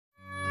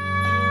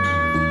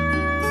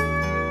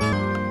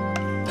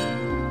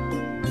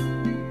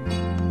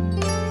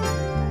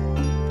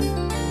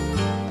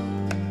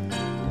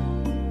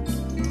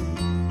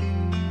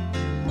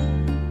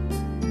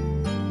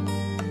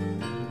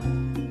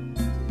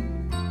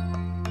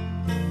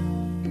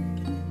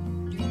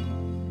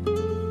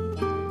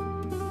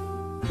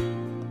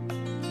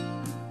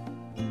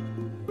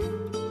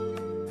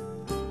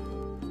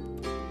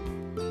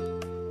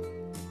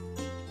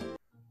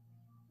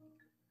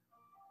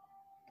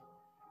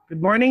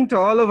Good morning to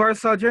all of our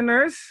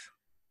sojourners.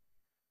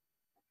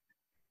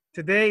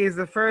 Today is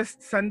the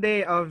first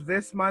Sunday of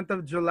this month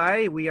of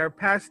July. We are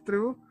passed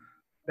through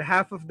the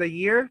half of the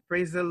year.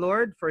 Praise the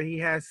Lord, for He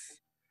has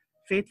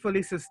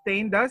faithfully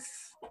sustained us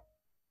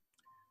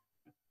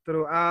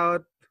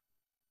throughout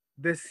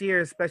this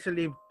year,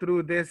 especially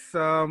through this,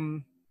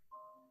 through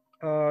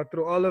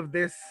all of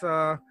this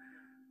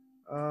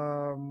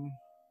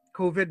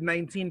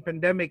COVID-19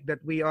 pandemic that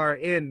we are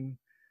in.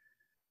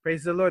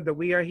 Praise the Lord that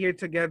we are here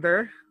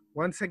together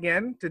once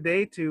again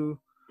today to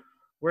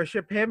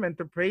worship Him and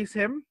to praise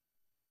Him.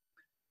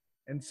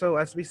 And so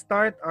as we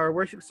start our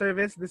worship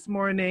service this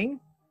morning,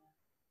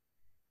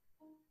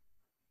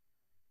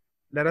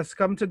 let us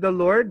come to the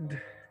Lord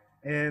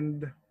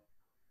and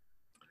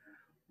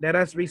let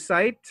us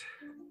recite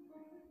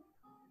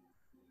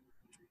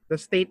the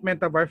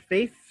statement of our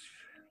faith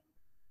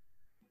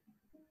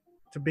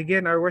to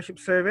begin our worship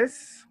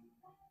service.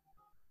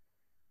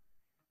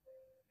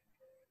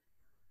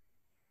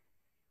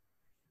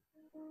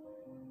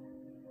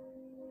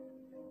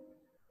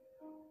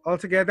 All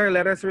together,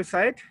 let us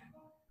recite.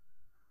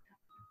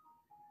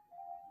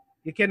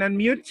 You can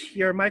unmute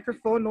your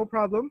microphone, no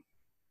problem.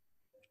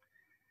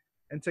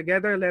 And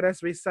together, let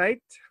us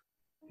recite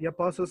the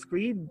Apostles'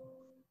 Creed.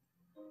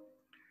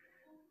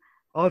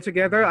 All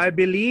together, I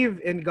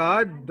believe in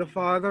God, the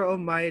Father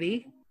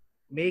Almighty,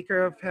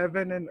 maker of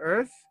heaven and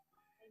earth,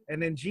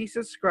 and in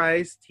Jesus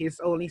Christ, His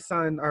only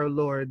Son, our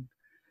Lord,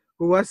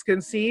 who was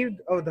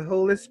conceived of the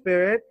Holy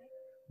Spirit,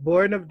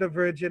 born of the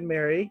Virgin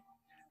Mary,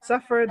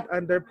 suffered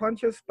under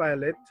Pontius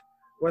Pilate,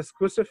 was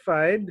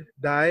crucified,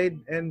 died,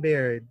 and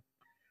buried.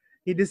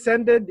 He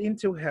descended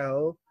into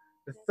hell.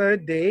 The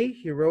third day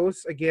he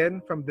rose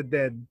again from the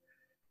dead.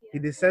 He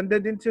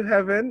descended into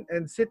heaven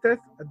and sitteth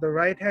at the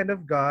right hand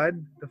of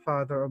God, the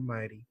Father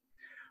Almighty.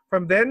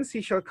 From thence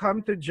he shall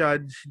come to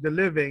judge the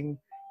living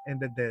and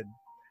the dead.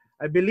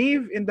 I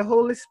believe in the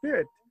Holy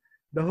Spirit,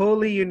 the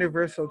holy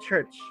universal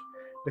church,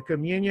 the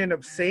communion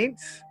of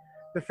saints,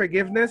 the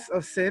forgiveness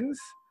of sins,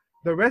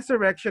 the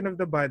resurrection of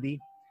the body,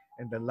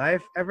 and the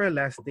life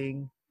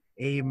everlasting.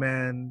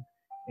 Amen.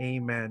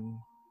 Amen.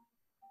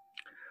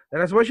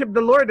 Let us worship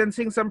the Lord and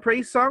sing some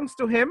praise songs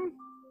to Him.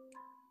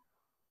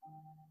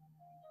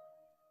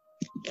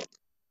 It's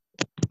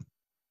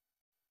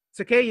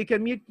okay. You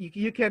can mute.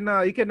 You can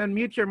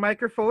unmute your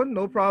microphone.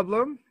 No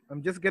problem.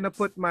 I'm just gonna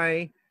put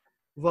my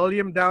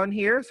volume down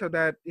here so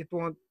that it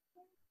won't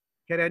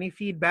get any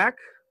feedback.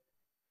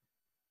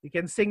 You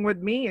can sing with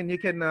me, and you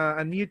can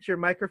unmute your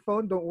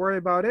microphone. Don't worry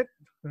about it.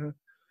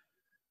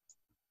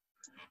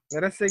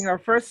 Let us sing our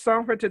first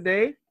song for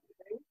today,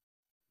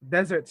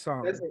 Desert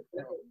Song. This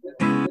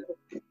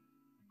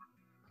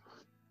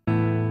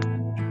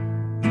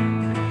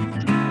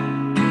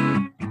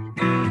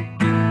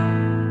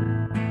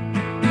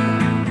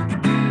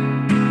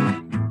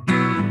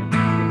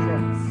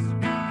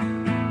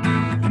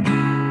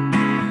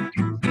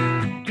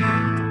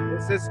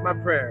is my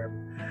prayer.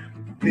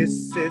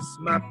 This is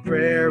my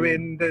prayer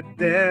in the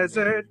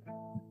desert,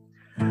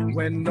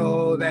 when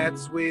all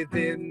that's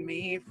within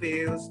me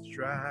feels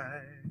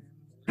dry.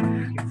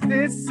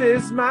 This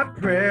is my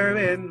prayer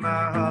in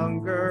my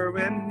hunger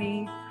and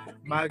need.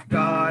 My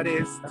God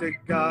is the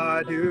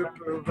God who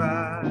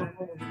provides.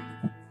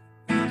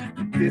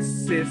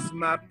 This is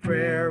my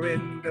prayer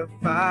in the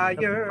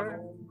fire,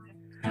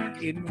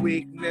 in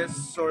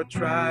weakness or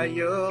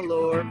trial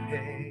or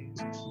pain.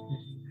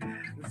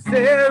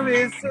 There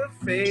is a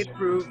faith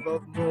proof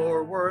of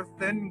more worth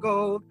than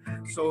gold,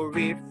 so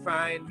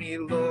refine me,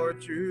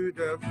 Lord, through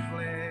the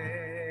flame.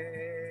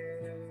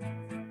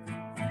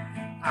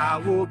 I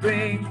will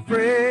bring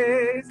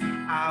praise,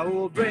 I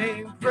will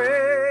bring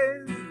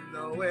praise.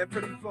 No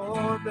weapon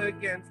formed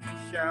against me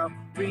shall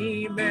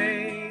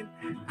remain.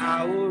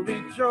 I will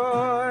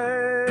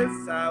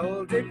rejoice, I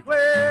will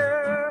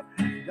declare,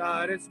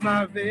 God is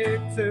my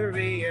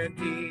victory and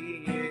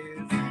He is.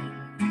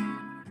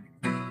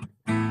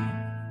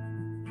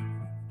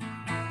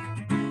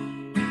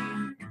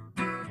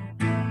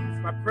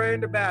 My prayer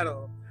in the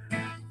battle.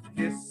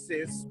 This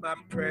is my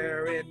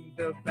prayer in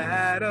the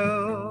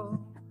battle,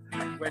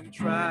 when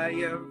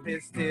triumph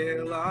is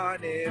still on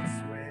its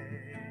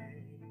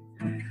way.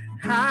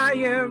 I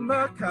am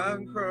a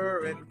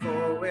conqueror and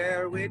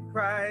co-heir with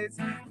Christ,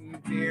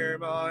 and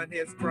firm on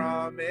His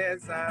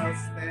promise I'll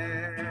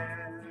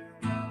stand.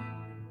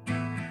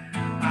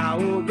 I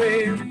will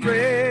bring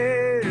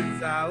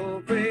praise, I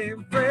will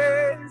bring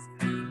praise.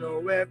 No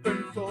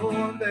weapon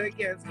formed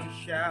against me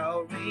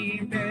shall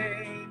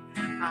remain.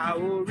 I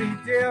will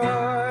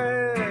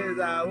rejoice,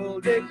 I will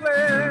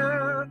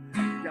declare,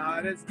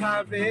 God is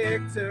my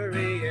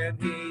victory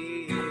and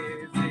He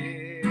is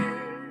here.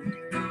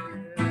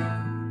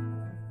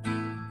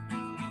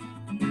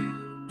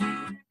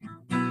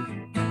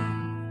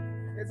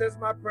 This is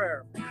my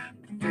prayer.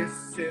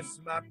 This is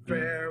my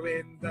prayer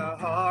in the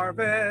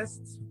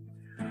harvest,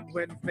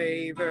 when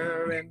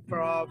favor and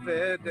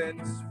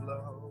providence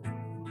flow.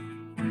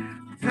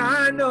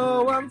 I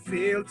know I'm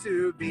filled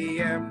to be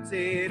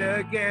emptied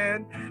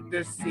again.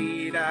 The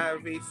seed I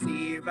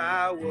receive,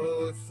 I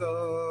will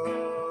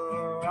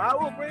sow. I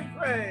will bring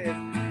praise.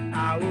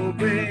 I will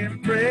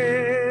bring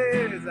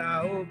praise.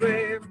 I will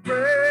bring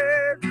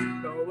praise.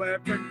 No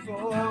weapon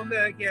formed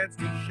against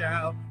me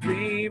shall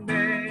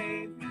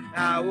remain.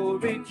 I will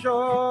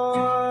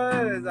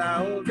rejoice.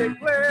 I will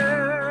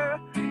declare.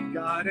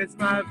 God is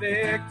my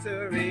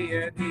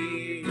victory and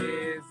He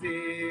is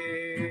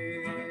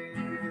it.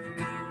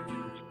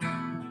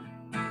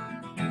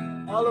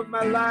 All of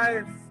my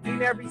life,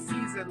 in every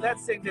season,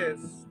 let's sing this.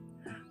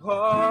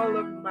 All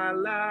of my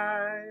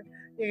life,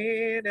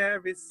 in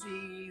every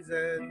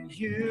season,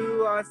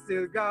 you are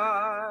still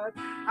God.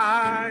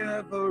 I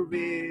have a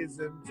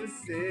reason to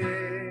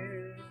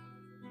sing.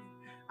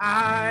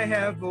 I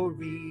have a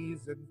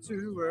reason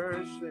to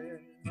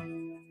worship.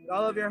 With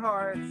all of your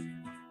hearts,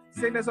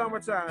 sing this one more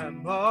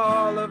time.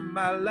 All of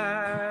my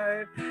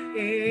life,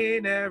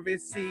 in every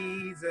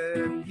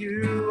season,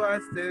 you are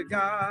still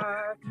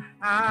God.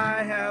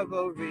 I have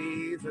a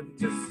reason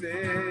to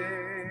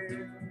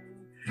sing.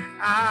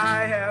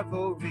 I have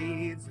a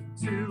reason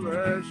to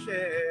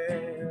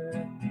worship.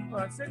 Come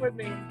on, sing with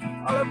me.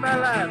 All of my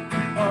life,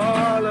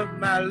 all of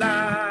my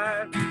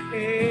life,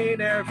 in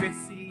every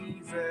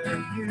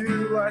season,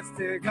 you are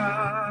still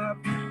God.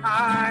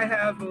 I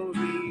have a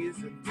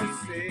reason to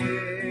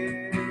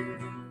sing.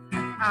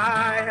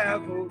 I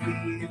have a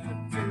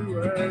reason to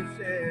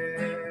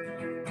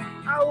worship.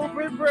 I will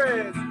bring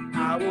praise.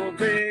 I will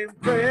bring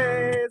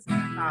praise.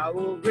 I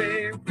will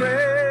bring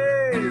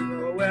praise.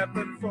 No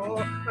weapon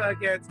formed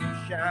against me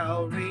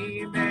shall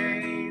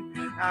remain.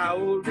 I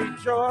will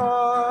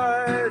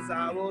rejoice.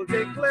 I will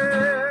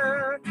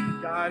declare.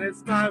 God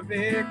is my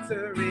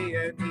victory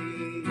and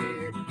He.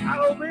 I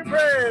will bring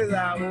praise.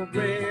 I will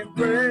bring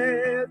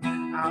praise.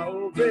 I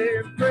will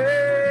bring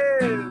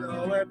praise.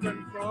 No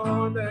weapon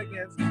formed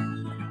against me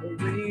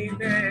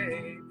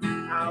remain.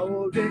 I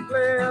will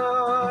declare,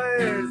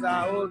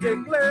 I will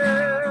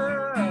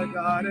declare,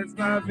 God is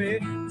my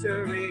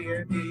victory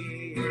and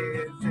He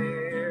is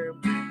here.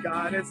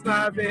 God is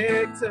my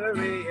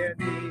victory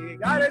and He.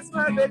 God is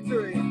my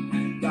victory.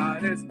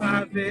 God is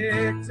my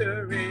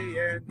victory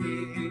and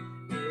He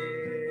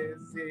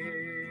is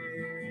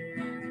here.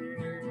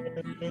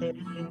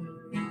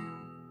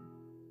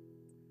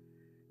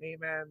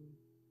 Amen.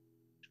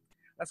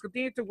 Let's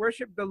continue to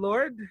worship the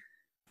Lord.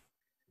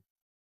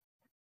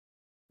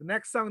 The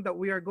next song that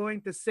we are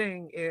going to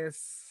sing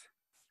is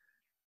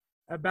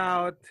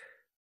about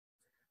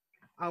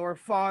our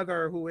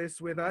Father who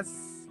is with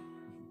us,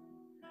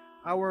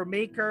 our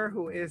Maker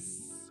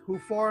who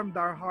formed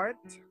our heart.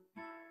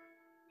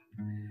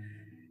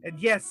 And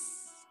yes,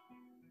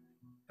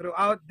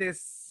 throughout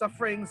these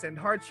sufferings and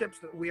hardships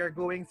that we are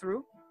going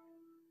through,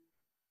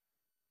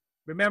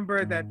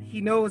 remember that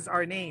He knows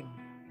our name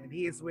and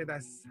He is with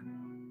us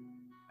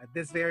at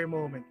this very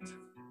moment.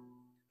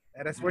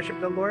 Let us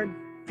worship the Lord.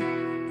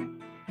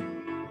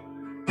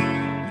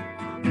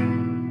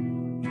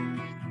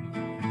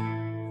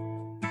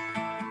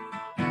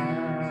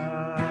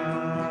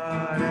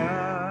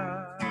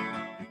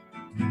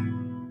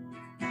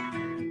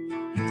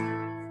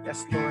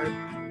 Yes, Lord.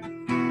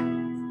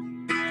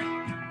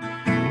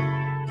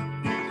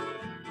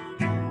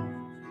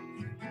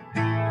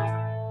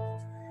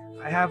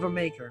 I have a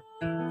Maker.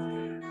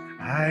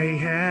 I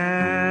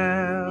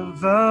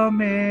have a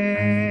Maker.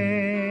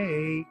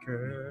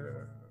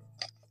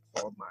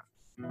 Oh my.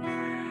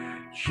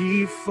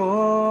 He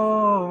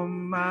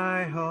formed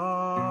my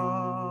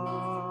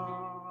heart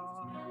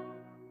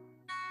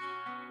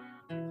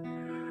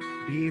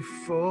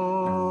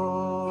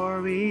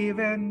before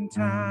even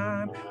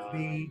time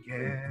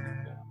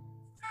began.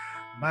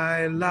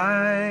 My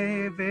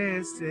life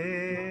is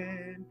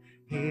in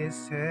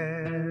His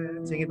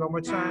hands. Sing it one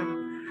more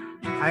time.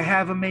 I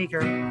have a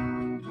Maker.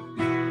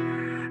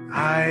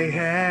 I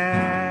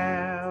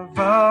have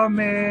a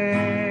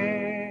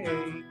Maker.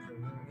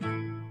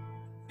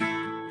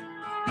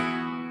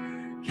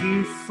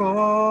 He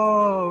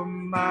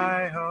formed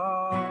my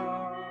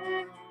heart.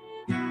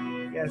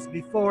 Yes,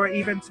 before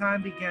even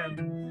time began.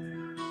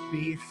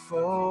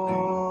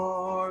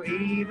 Before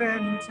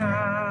even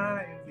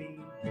time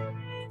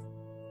began.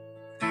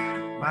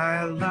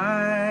 My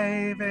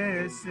life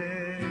is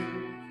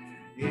in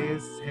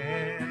His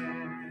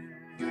hand.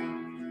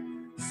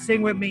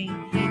 Sing with me.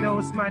 He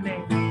knows my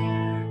name.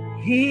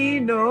 He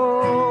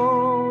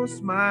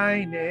knows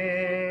my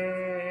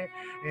name.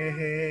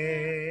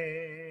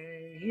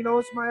 He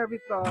knows my every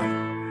thought.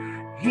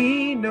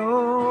 He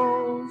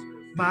knows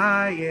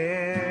my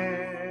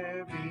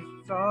every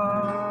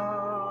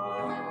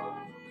thought.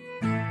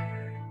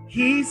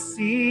 He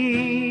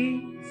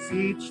sees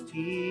each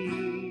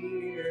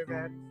tear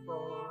that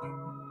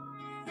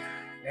falls,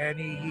 and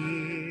He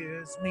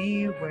hears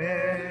me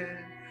when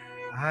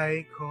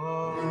I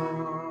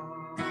call.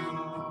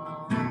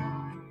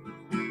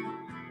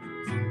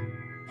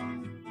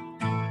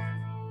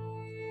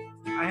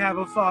 I have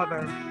a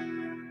Father.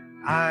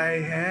 I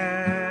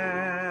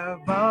have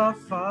a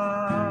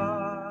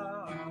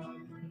Father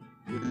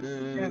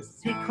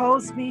Yes, he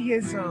calls me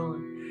his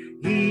own.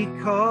 He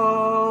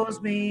calls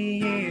me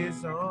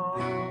his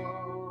own.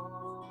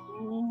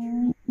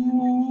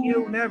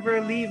 He'll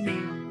never leave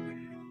me.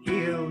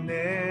 He'll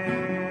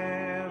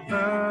never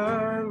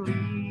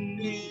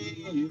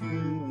leave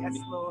me. Yes,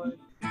 Lord.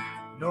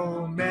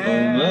 No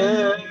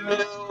matter.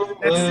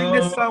 Let's sing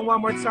this song one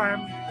more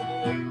time.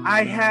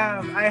 I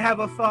have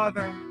a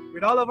Father.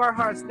 With all of our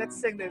hearts, let's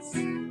sing this.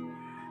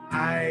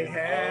 I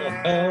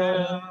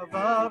have a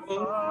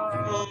Father.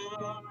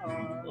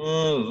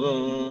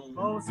 He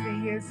calls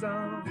me his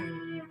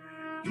own.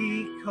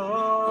 He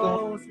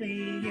calls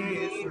me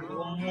his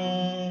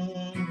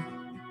own.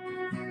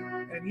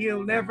 And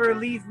he'll never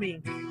leave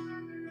me.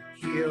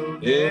 He'll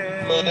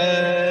never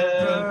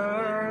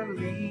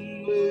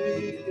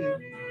leave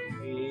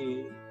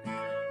me.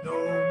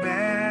 No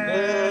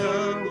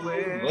matter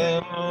where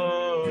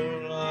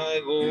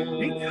I go.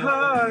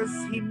 Because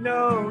he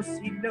knows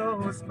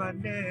my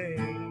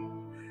name.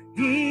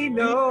 He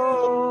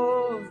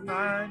knows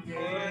my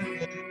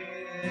name.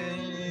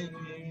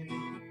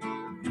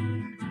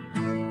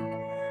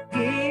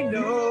 He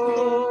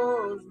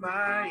knows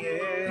my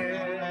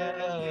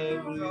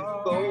every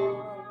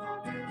thought.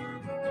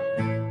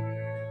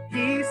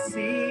 He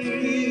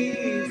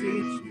sees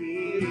each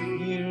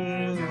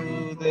tear,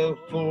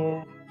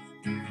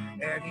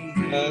 and he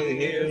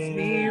hears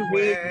me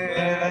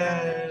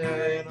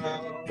when I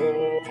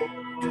call.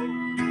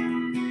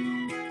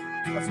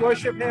 Let's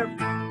worship him.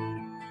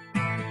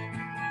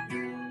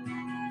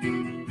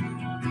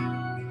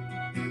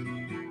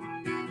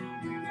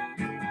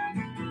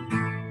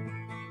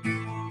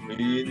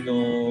 We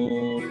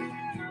know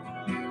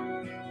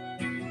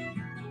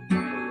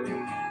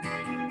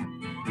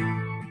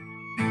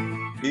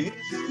he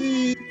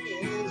sees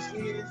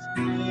his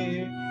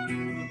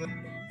tears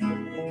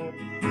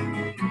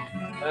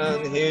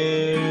and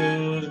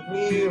hears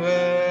me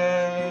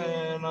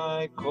when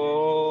I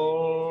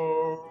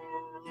call.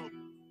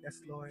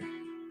 Yes, Lord.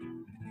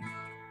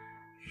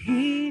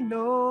 He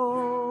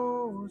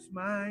knows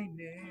my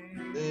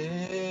name.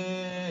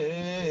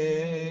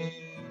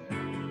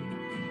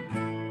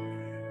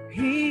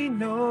 He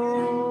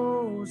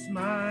knows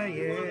my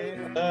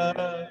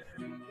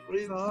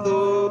every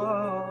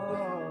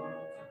thought.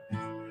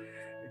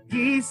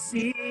 He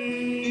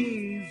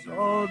sees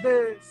all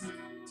this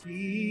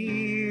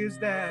tears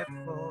that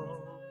fall,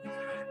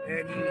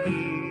 and he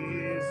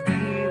hears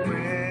me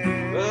when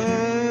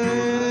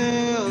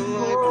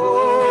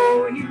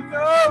he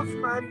knows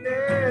my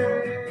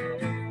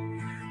name.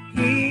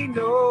 He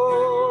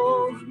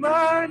knows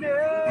my name.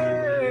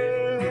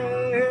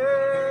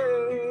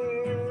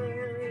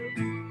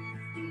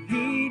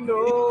 He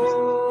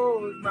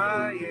knows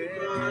my every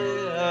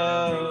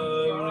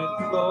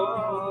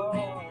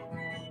thought.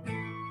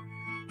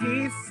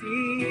 He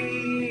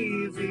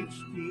sees each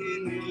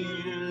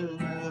tear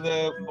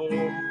that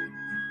falls,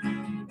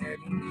 and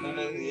he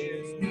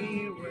hears me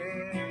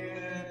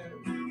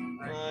when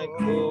I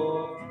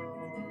call.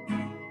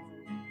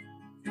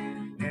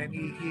 And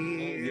he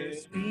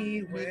hears me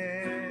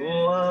when I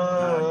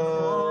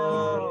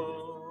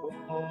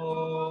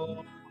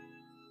call.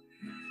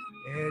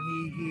 And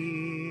he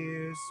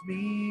hears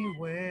me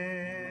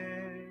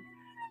when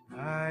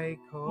I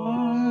call.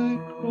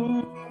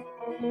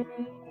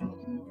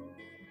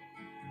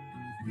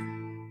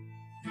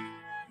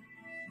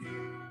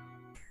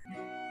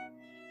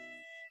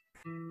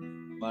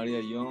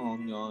 Maria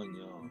Young.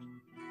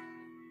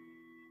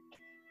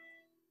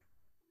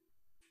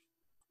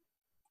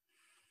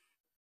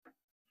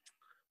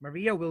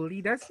 Maria will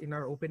lead us in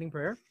our opening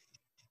prayer.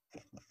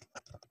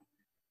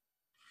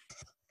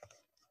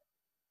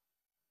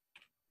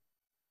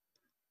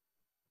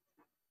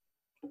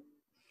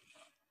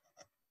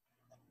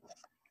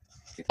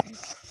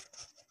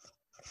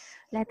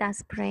 Let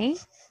us pray.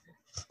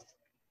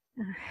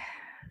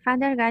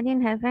 Father God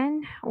in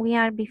heaven, we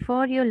are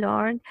before you,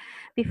 Lord,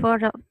 before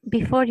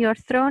your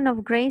throne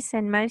of grace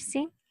and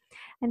mercy.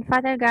 And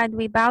Father God,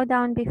 we bow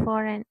down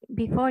before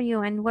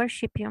you and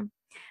worship you.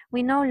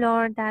 We know,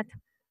 Lord, that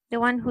the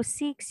one who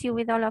seeks you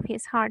with all of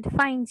his heart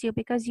finds you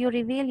because you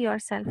reveal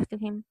yourself to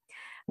him.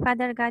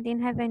 Father God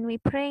in heaven, we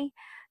pray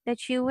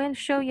that you will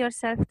show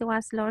yourself to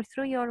us, Lord,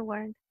 through your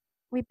word.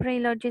 We pray,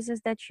 Lord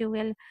Jesus, that you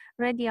will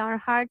ready our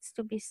hearts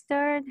to be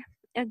stirred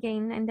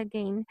again and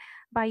again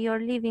by your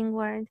living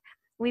word.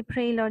 We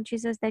pray, Lord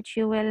Jesus, that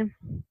you will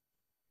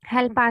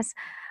help us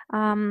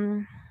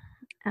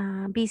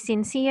be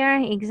sincere,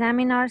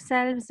 examine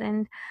ourselves,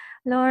 and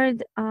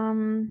Lord,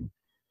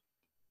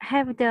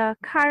 have the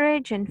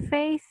courage and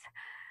faith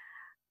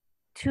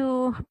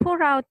to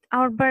pour out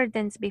our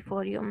burdens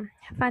before you.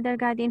 Father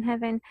God in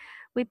heaven,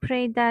 we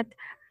pray that,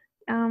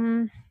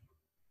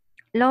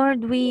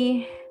 Lord,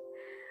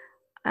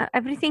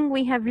 everything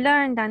we have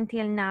learned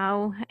until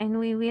now, and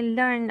we will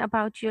learn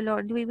about you,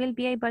 Lord, we will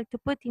be able to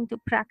put into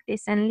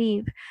practice and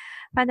live.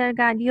 Father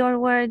God, your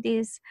word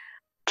is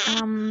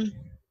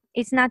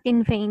it's not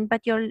in vain,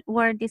 but your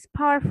word is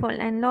powerful.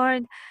 And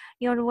Lord,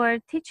 your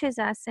word teaches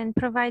us and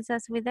provides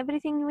us with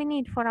everything we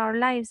need for our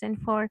lives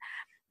and for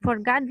for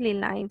godly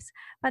lives.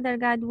 Father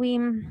God,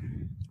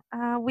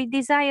 we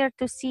desire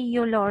to see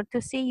you, Lord,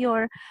 to see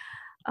your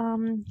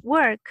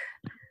work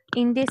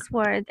in this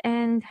world,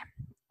 and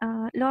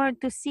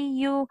Lord, to see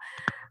you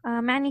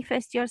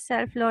manifest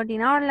yourself, Lord,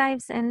 in our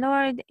lives, and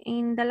Lord,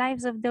 in the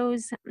lives of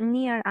those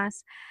near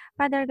us.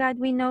 Father God,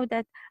 we know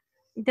that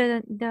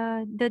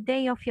the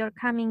day of your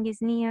coming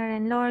is near,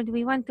 and Lord,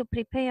 we want to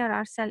prepare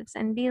ourselves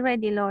and be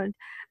ready, Lord.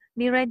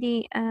 Be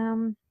ready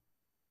in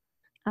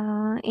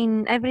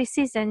every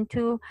season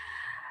to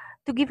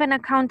give an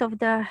account of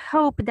the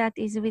hope that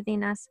is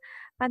within us.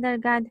 Father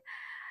God,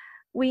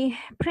 we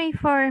pray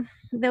for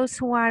those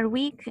who are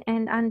weak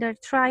and under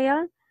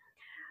trial.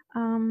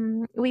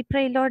 We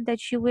pray, Lord,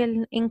 that you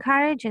will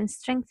encourage and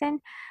strengthen.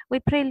 We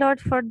pray,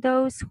 Lord, for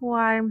those who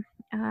are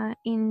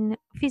in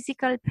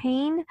physical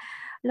pain.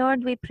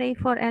 Lord, we pray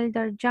for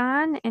Elder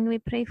John, and we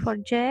pray for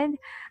Jed.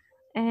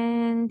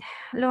 And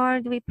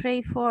Lord, we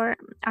pray for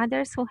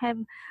others who have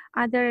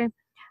other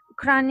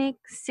chronic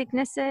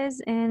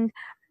sicknesses. And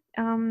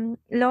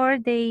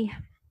Lord, they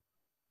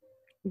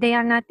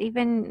are not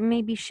even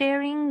maybe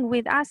sharing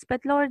with us,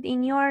 but Lord,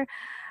 in your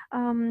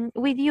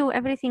with you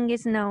everything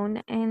is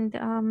known. And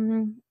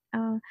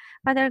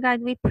Father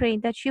God, we pray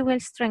that you will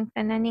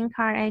strengthen and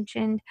encourage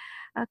and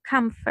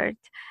comfort,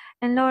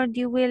 and Lord,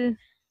 you will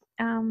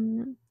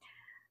um,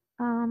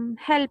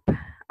 help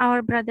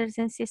our brothers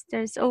and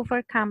sisters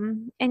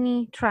overcome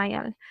any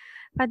trial.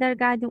 Father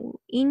God,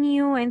 in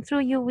you and through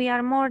you we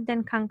are more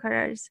than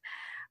conquerors.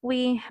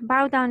 We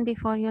bow down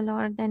before you,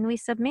 Lord, and we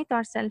submit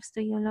ourselves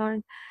to you,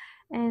 Lord.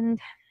 And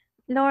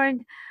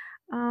Lord,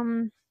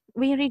 um,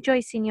 we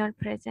rejoice in your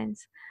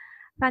presence.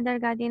 Father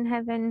God in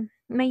heaven,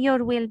 may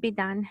your will be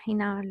done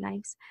in our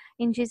lives.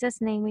 In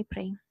Jesus' name we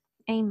pray.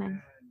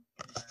 Amen.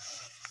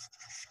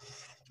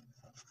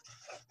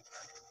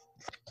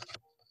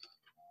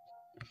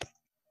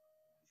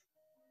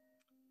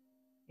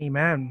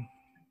 Amen.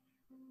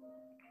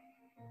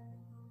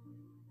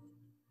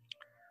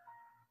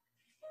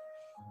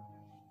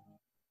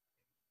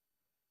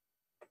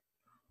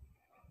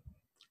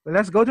 Well,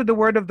 let's go to the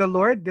word of the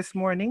Lord this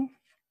morning.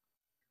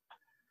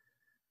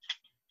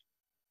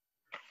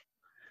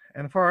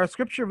 And for our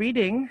scripture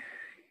reading,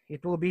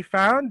 it will be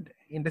found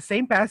in the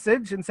same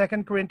passage in 2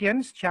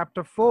 Corinthians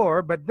chapter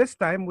 4, but this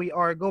time we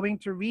are going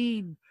to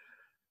read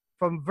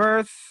from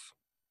verse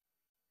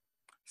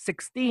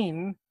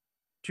 16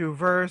 to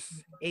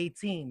verse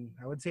 18.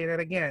 I would say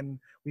that again.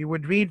 We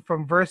would read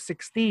from verse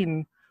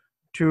 16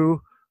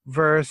 to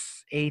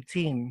verse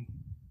 18.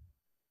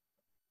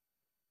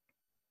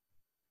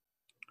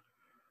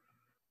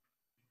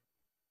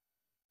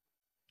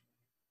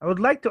 I would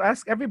like to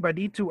ask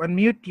everybody to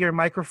unmute your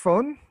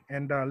microphone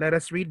and let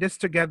us read this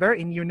together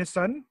in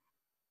unison.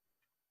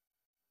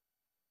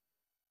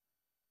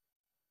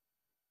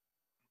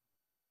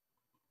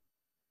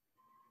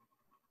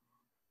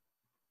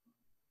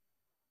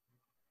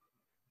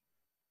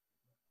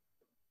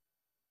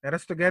 Let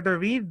us together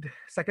read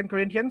 2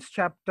 Corinthians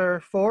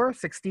chapter 4,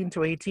 16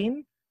 to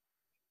 18.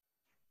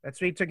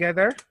 Let's read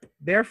together.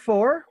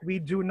 Therefore, we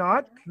do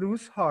not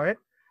lose heart,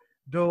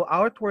 though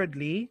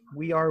outwardly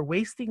we are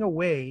wasting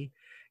away,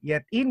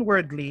 yet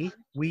inwardly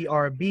we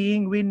are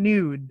being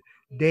renewed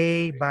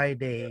day by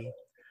day.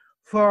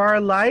 For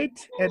our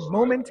light and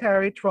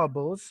momentary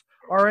troubles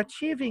are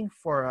achieving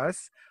for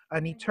us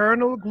an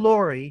eternal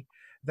glory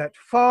that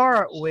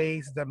far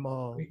outweighs them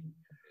all.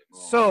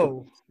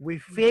 So we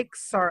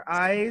fix our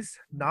eyes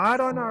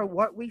not on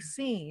what we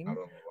seen,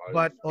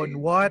 but on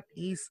what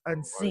is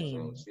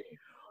unseen.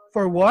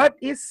 For what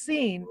is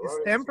seen is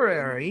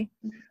temporary,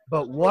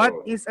 but what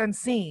is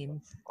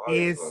unseen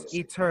is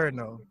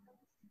eternal.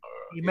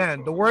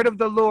 Amen. The word of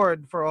the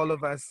Lord for all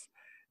of us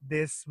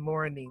this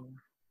morning.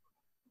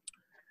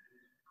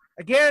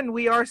 Again,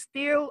 we are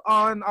still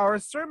on our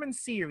sermon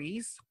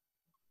series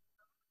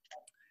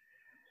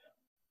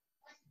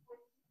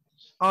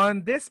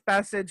on this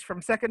passage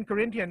from 2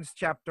 Corinthians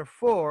chapter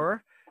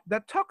 4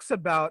 that talks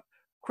about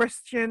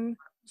Christian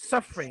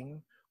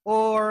suffering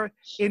or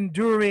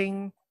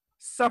enduring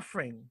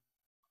suffering.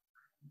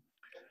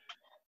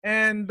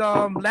 And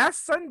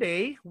last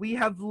Sunday, we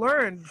have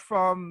learned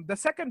from the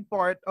second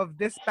part of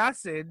this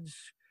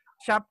passage,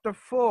 chapter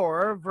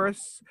 4,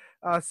 verse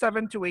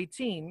 7 to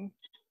 18,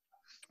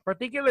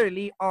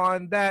 particularly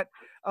on that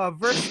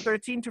verse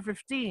 13 to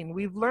 15.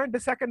 We've learned the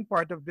second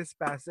part of this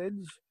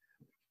passage,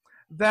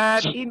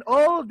 that in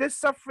all this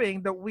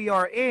suffering that we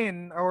are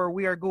in or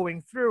we are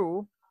going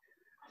through,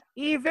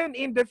 even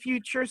in the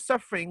future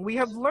suffering, we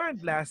have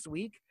learned last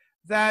week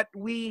that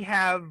we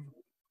have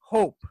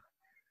hope.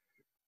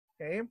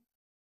 Okay?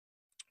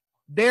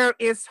 There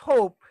is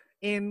hope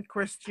in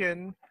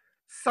Christian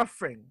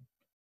suffering.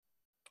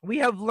 We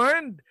have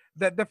learned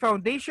that the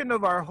foundation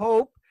of our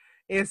hope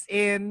is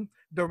in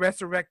the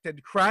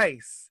resurrected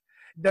Christ.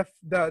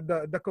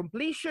 The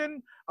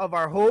completion of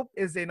our hope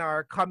is in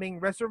our coming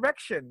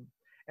resurrection.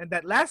 And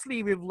that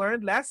lastly, we've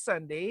learned last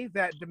Sunday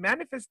that the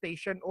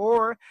manifestation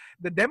or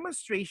the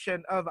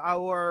demonstration of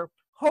our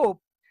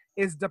hope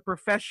is the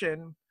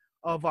profession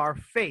of our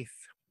faith.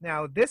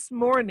 Now, this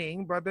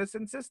morning, brothers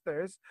and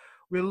sisters,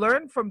 we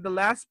learn from the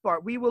last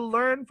part. We will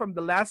learn from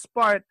the last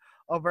part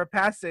of our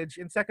passage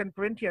in Second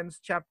Corinthians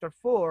chapter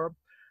 4,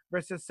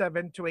 verses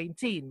 7 to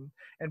 18.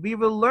 And we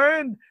will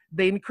learn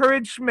the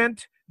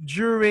encouragement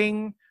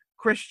during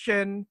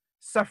Christian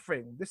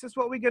suffering. This is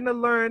what we're going to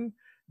learn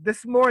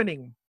this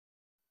morning.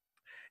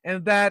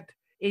 And that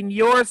in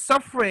your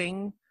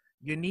suffering,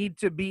 you need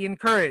to be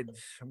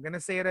encouraged. I'm going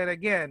to say that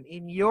again.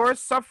 In your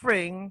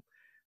suffering,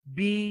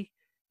 be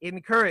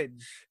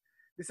encouraged.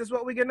 This is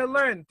what we're going to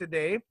learn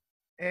today.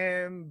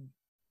 And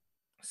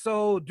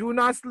so do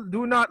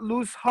not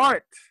lose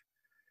heart.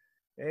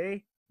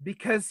 Okay?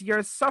 Because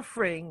your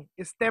suffering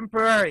is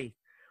temporary.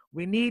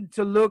 We need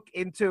to look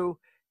into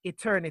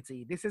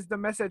eternity. This is the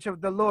message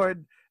of the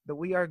Lord that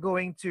we are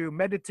going to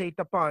meditate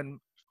upon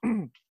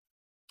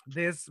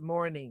this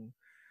morning.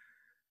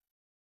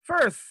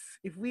 First,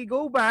 if we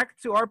go back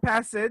to our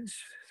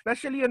passage,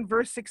 especially in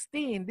verse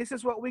 16, this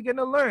is what we're going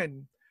to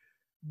learn.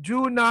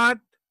 Do not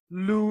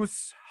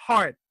lose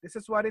heart. This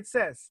is what it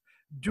says.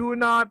 Do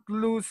not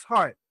lose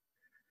heart.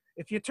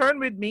 If you turn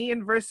with me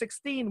in verse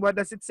 16, what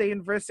does it say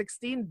in verse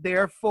 16?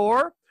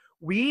 Therefore,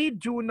 we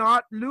do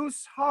not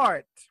lose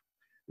heart.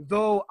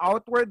 Though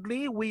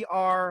outwardly we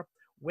are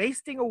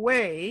wasting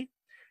away,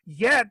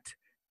 yet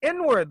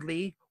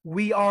inwardly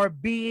we are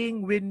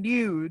being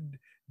renewed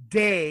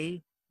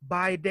day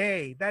by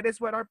day. That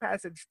is what our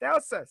passage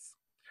tells us.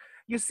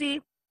 You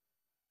see,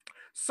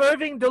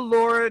 serving the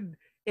Lord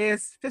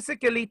is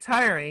physically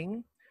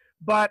tiring,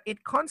 but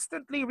it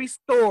constantly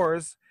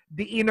restores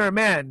the inner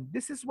man.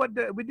 This is what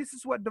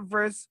the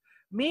verse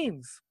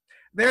means.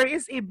 There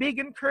is a big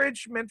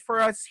encouragement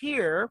for us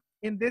here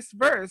in this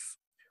verse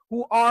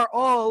who are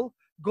all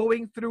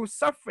going through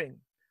suffering.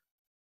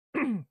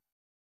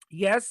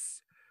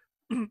 Yes,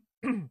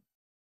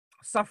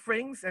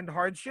 sufferings and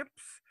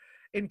hardships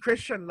in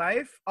Christian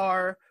life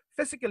are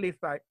physically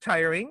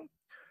tiring,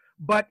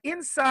 but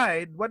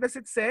inside, what does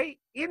it say?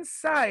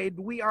 Inside,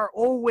 we are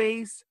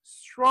always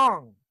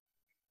strong.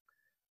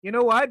 You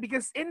know why?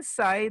 Because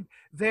inside,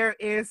 there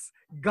is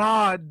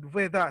God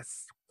with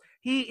us.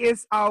 He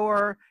is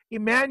our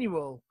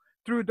Emmanuel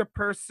through the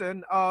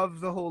person of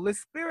the Holy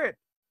Spirit.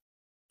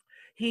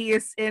 He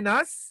is in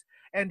us,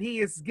 and He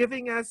is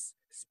giving us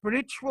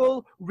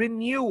spiritual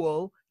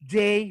renewal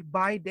day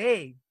by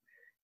day.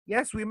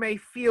 Yes, we may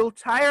feel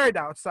tired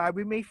outside.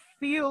 We may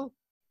feel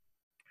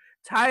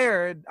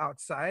tired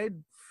outside,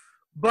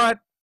 but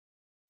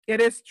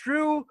it is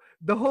through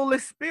the Holy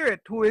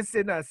Spirit who is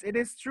in us. It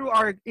is through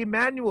our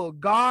Emmanuel,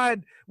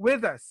 God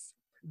with us,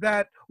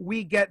 that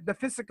we get the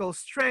physical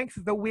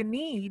strength that we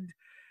need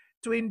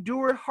to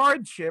endure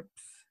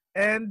hardships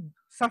and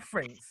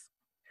sufferings.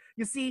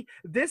 You see,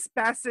 this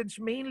passage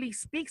mainly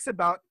speaks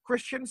about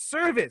Christian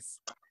service,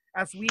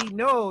 as we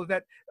know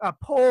that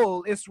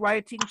Paul is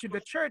writing to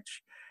the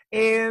church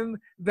in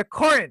the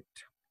Corinth.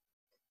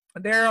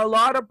 There are a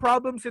lot of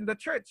problems in the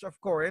church of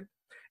Corinth,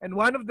 and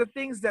one of the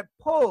things that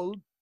Paul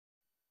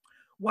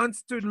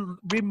wants to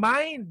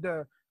remind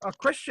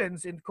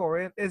Christians in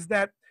Corinth is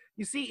that,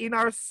 you see, in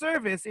our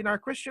service, in our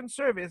Christian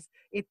service,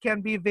 it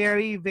can be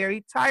very,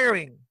 very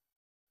tiring.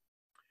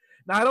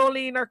 Not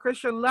only in our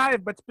Christian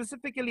life, but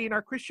specifically in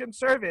our Christian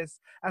service,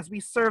 as we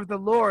serve the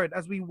Lord,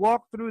 as we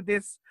walk through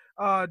this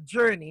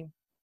journey,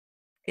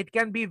 it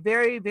can be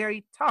very,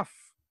 very tough.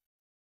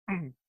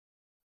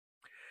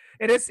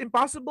 It is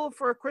impossible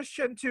for a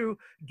Christian to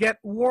get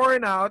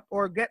worn out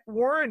or get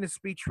worn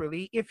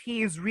spiritually if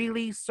he is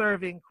really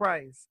serving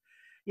Christ.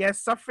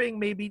 Yes, suffering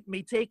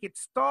may take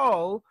its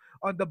toll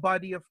on the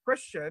body of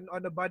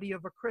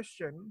a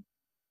Christian,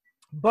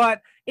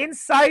 but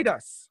inside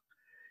us,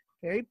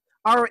 okay,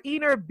 our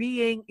inner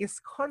being is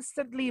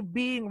constantly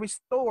being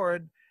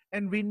restored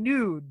and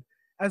renewed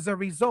as a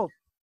result.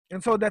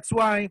 And so that's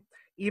why,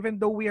 even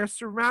though we are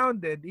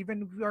surrounded,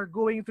 even if we are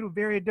going through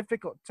very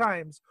difficult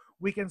times,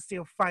 we can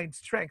still find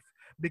strength,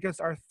 because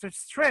our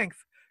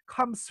strength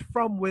comes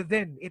from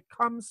within. It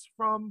comes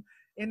from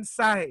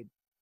inside.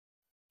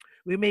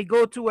 We may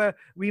go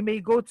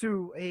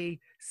to a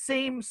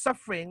same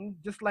suffering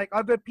just like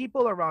other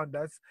people around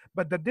us,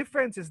 but the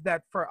difference is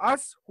that for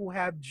us who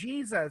have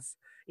Jesus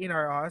in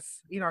our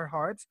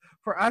hearts,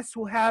 for us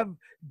who have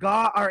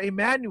God, our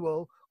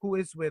Emmanuel, who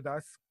is with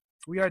us,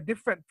 we are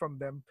different from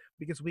them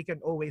because we can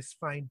always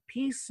find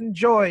peace and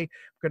joy.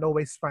 We can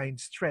always find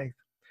strength.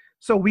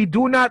 So we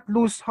do not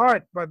lose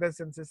heart, brothers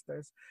and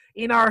sisters.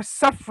 In our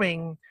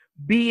suffering,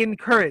 be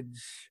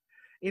encouraged.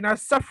 In our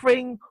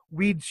suffering,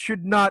 we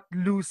should not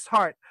lose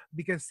heart,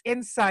 because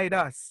inside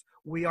us,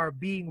 we are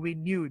being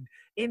renewed.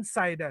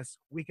 Inside us,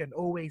 we can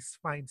always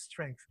find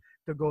strength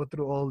to go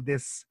through all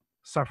this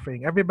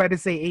suffering. Everybody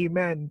say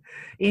amen.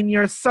 In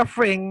your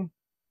suffering,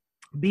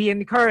 be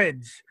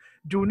encouraged.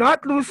 Do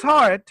not lose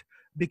heart,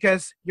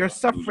 because your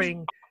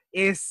suffering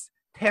is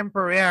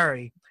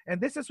temporary. And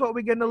this is what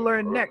we're going to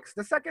learn next.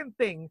 The second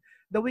thing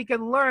that we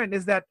can learn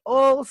is that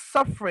all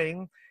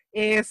suffering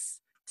is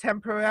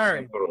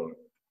temporary.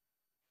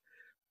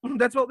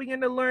 That's what we're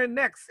going to learn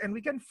next. And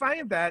we can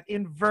find that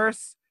in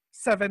verse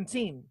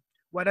 17.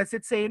 What does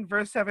it say in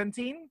verse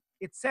 17?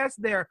 It says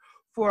there,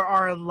 for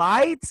our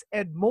light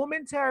and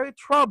momentary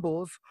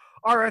troubles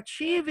are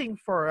achieving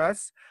for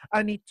us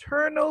an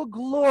eternal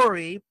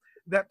glory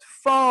that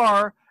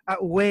far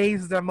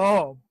outweighs them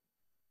all.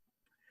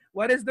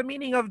 What is the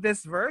meaning of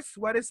this verse?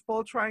 What is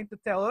Paul trying to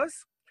tell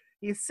us?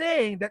 He's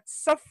saying that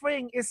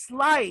suffering is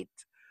light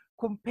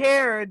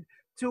compared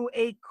to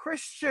a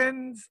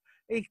Christian's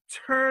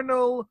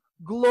eternal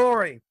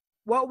glory.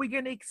 What we're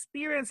going to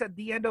experience at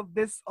the end of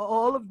this,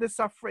 all of the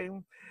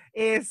suffering,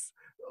 is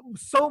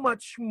so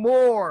much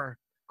more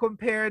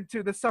compared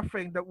to the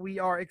suffering that we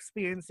are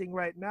experiencing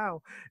right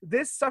now.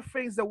 These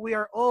sufferings that we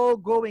are all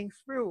going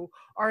through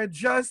are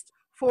just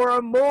for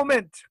a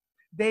moment.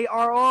 They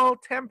are all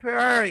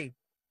temporary,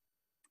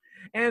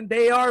 and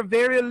they are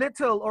very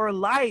little or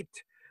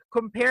light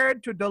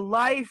compared to the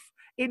life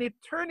in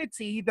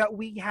eternity that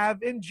we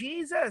have in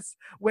Jesus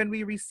when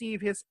we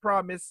receive his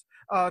promise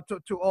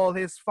to all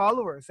his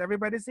followers.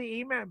 Everybody say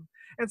amen.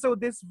 And so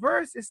this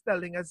verse is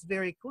telling us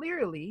very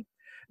clearly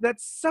that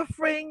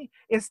suffering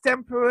is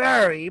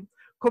temporary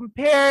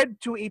compared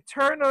to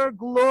eternal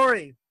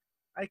glory.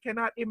 I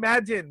cannot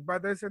imagine,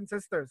 brothers and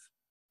sisters,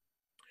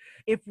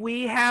 if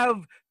we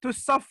have to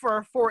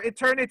suffer for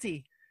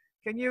eternity.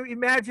 Can you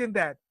imagine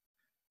that?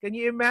 Can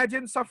you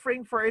imagine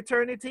suffering for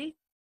eternity?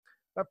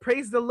 But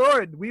praise the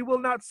Lord, we will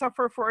not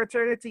suffer for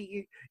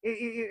eternity.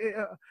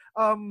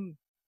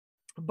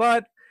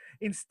 But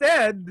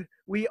instead,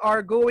 we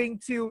are going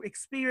to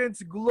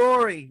experience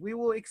glory. We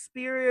will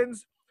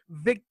experience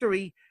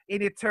victory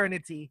in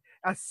eternity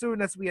as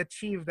soon as we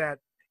achieve that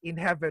in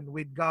heaven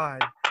with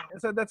God. And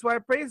so that's why,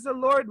 praise the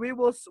Lord, we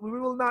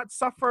will not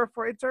suffer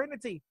for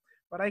eternity.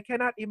 But I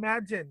cannot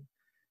imagine,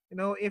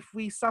 if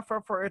we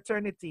suffer for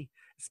eternity,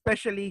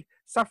 especially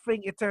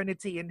suffering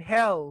eternity in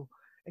hell.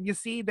 And you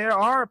see, there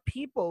are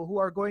people who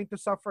are going to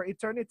suffer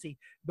eternity,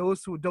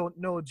 those who don't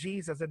know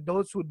Jesus and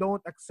those who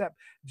don't accept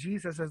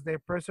Jesus as their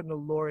personal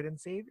Lord and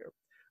Savior.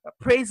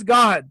 Praise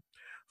God,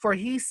 for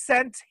he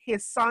sent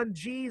his son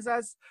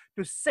Jesus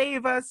to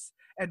save us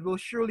and will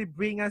surely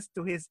bring us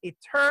to his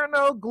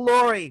eternal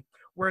glory,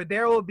 where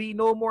there will be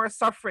no more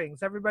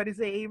sufferings. Everybody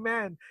say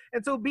amen.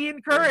 And so be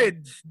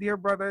encouraged, dear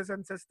brothers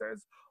and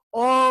sisters.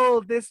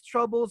 All these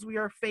troubles we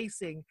are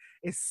facing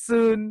is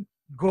soon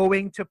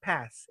going to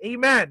pass.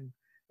 Amen.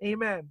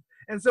 Amen.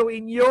 And so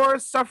in your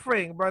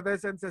suffering,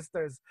 brothers and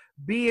sisters,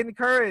 be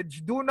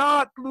encouraged. Do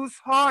not lose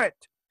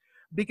heart,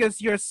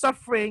 because your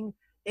suffering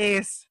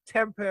is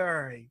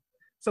temporary.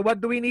 So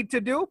what do we need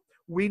to do?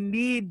 We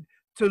need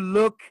to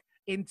look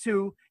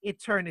into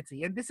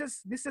eternity. And this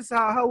is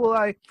how will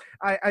I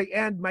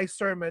end my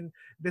sermon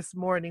this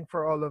morning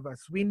for all of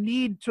us. We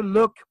need to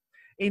look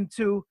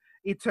into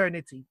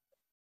eternity.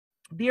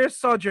 Dear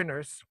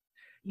sojourners,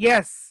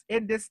 yes,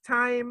 in this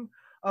time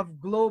of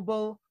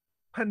global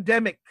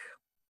pandemic,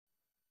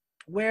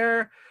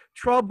 where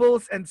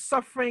troubles and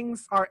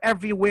sufferings are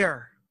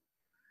everywhere,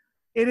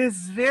 it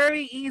is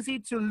very easy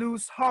to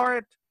lose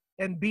heart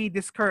and be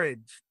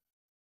discouraged.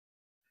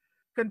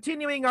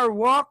 Continuing our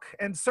walk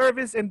and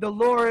service in the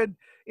Lord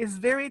is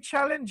very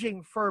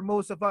challenging for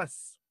most of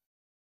us.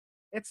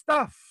 It's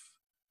tough,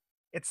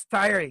 it's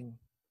tiring,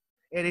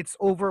 and it's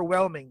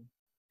overwhelming.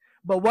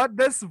 But what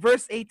does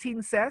verse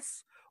 18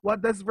 says?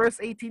 What does verse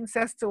 18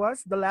 says to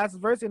us? The last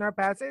verse in our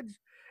passage.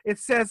 It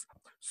says,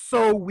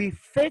 so we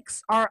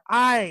fix our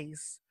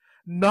eyes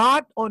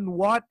not on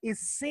what is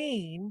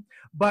seen,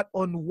 but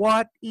on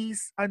what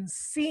is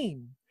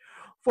unseen.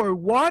 For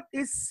what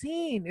is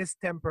seen is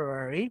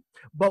temporary,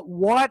 but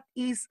what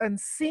is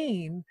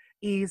unseen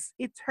is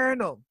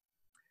eternal.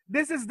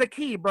 This is the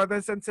key,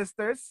 brothers and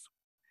sisters.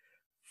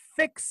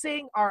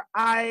 Fixing our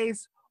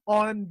eyes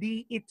on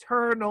the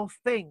eternal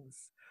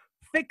things.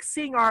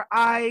 Fixing our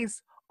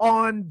eyes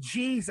on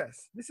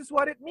Jesus. This is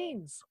what it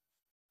means.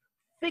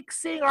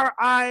 Fixing our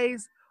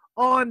eyes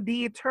on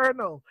the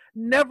eternal.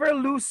 Never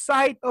lose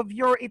sight of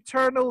your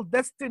eternal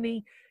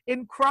destiny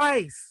in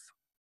Christ.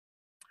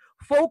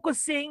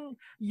 Focusing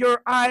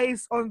your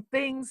eyes on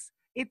things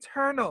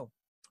eternal.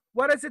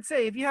 What does it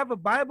say? If you have a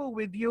Bible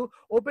with you,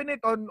 open it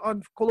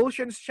on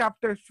Colossians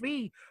chapter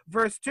 3,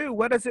 verse 2.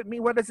 What does it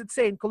mean? What does it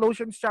say in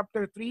Colossians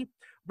chapter 3,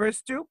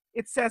 verse 2?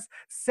 It says,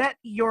 set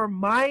your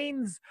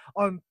minds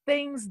on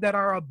things that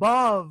are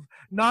above,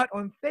 not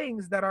on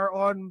things that are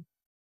on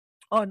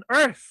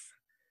earth.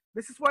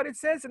 This is what it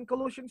says in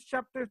Colossians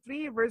chapter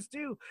 3, verse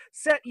 2.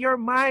 Set your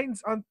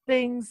minds on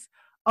things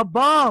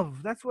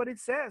above. That's what it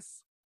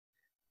says.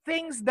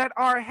 Things that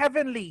are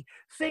heavenly,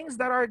 things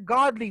that are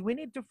godly. We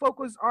need to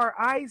focus our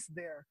eyes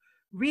there.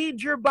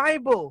 Read your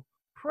Bible,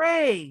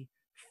 pray,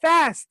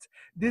 fast,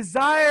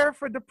 desire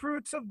for the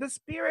fruits of the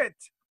Spirit.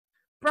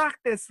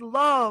 Practice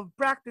love,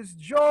 practice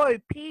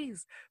joy,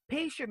 peace,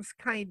 patience,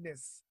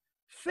 kindness.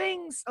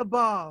 Things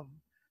above.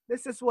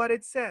 This is what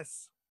it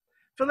says.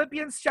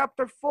 Philippians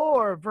chapter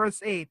 4,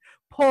 verse 8.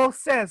 Paul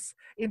says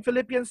in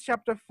Philippians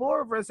chapter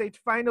 4, verse 8,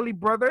 finally,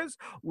 brothers,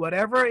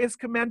 whatever is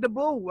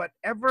commendable,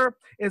 whatever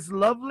is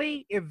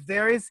lovely, if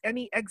there is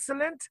any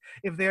excellent,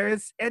 if there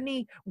is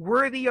any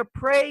worthy of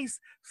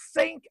praise,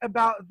 think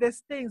about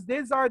these things.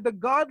 These are the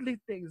godly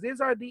things. These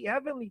are the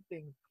heavenly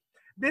things.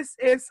 This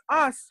is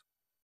us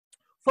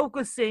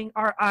focusing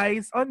our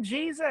eyes on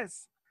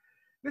Jesus.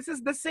 This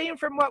is the same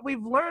from what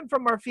we've learned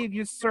from our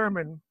previous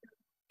sermon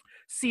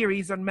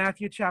series on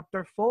Matthew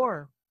chapter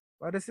 4.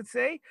 What does it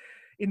say?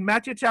 In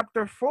Matthew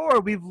chapter 4,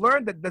 we've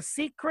learned that the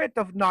secret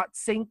of not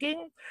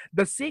sinking,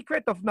 the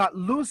secret of not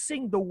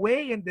losing the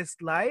way in this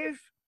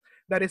life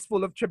that is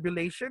full of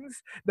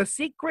tribulations, the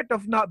secret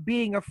of not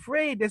being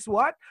afraid is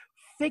what?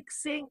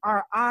 Fixing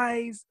our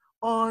eyes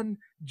on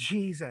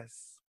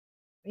Jesus.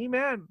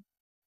 Amen.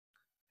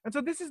 And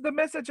so this is the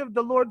message of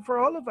the Lord for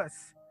all of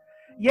us.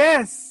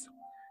 Yes,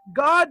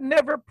 God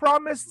never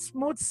promised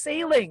smooth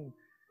sailing.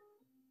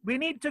 We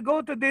need to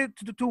go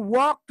to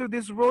walk to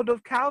this road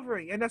of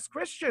Calvary. And as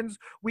Christians,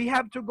 we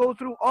have to go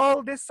through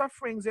all these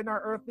sufferings in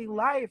our earthly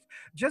life,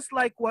 just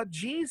like what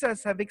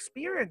Jesus have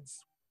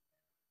experienced.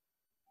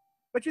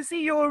 But you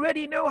see, you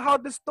already know how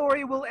the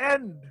story will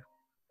end.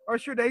 Or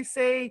should I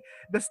say,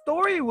 the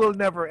story will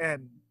never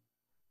end.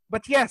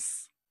 But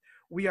yes,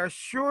 we are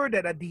sure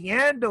that at the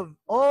end of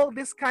all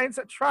these kinds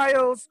of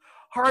trials,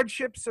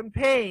 hardships, and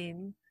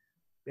pain,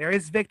 there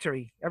is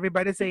victory.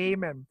 Everybody say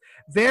amen.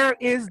 There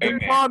is the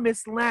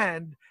promised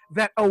land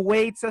that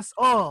awaits us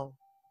all.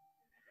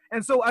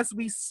 And so as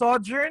we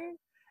sojourn,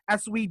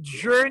 as we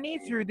journey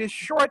through this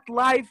short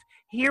life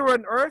here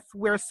on earth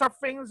where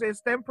sufferings is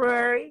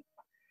temporary,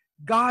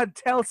 God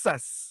tells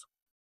us,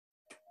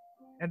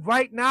 and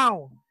right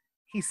now,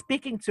 He's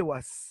speaking to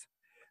us,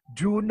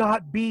 do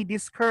not be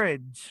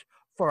discouraged,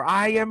 for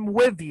I am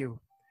with you,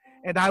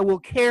 and I will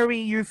carry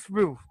you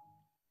through.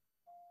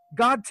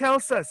 God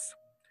tells us,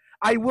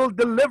 I will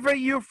deliver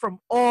you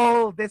from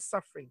all these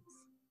sufferings.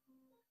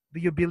 Do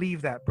you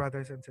believe that,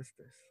 brothers and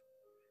sisters?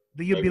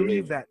 Do you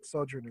believe that,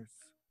 sojourners?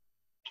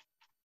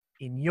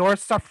 In your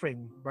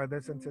suffering,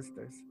 brothers and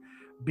sisters,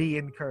 be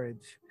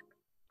encouraged.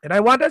 And I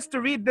want us to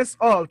read this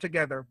all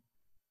together.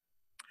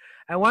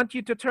 I want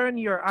you to turn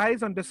your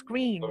eyes on the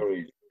screen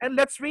and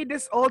let's read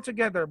this all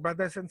together,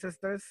 brothers and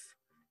sisters.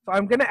 So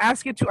I'm going to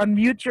ask you to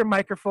unmute your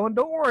microphone.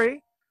 Don't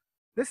worry.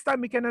 This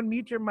time you can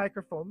unmute your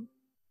microphone.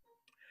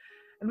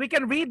 And we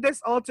can read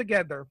this all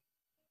together.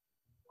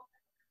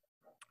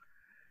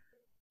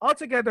 All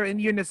together in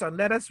unison,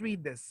 let us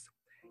read this.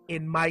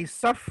 In my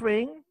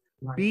suffering,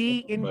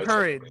 be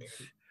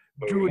encouraged.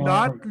 Do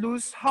not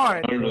lose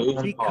heart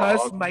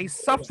because my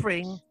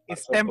suffering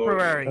is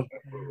temporary.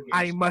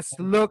 I must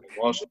look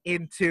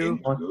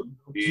into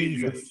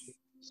Jesus.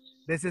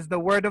 This is the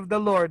word of the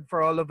Lord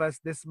for all of us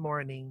this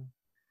morning.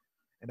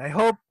 And I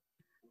hope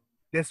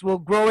this will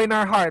grow in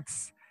our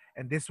hearts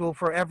and this will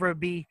forever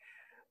be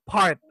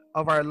part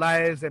of our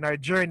lives and our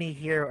journey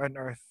here on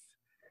earth.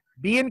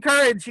 Be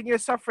encouraged in your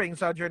suffering,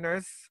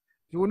 sojourners.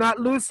 Do not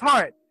lose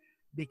heart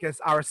because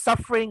our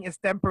suffering is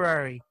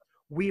temporary.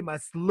 We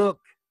must look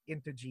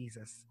into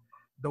Jesus.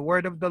 The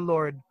word of the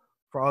Lord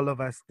for all of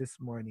us this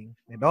morning.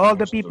 And all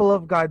the people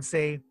of God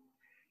say,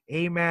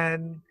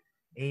 amen,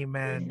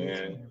 amen,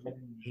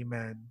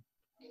 amen.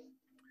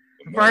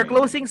 And for our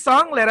closing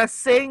song, let us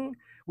sing,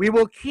 we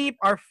will keep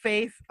our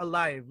faith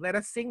alive. Let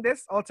us sing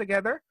this all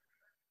together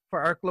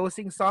for our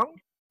closing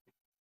song.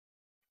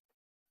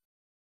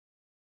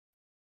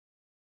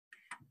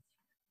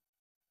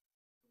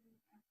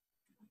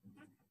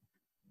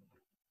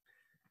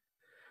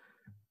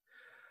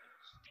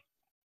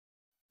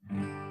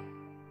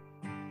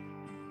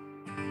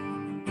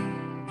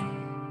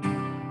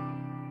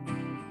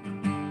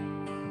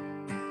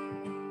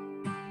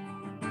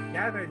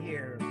 Gathered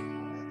here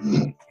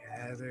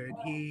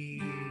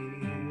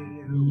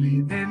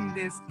within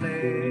this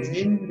place,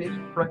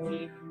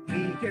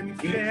 we can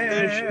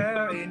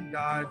share in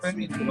God's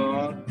sweet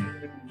love.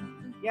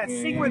 Yes,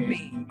 sing with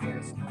me.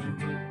 Yes.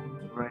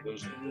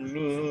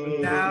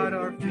 Without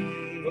our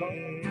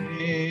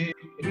feet,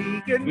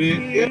 we can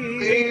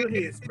feel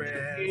His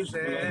presence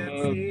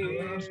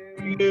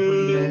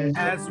here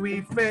as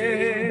we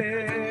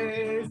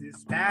face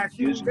this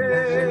passion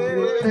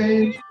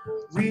day.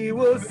 We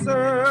will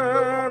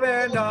serve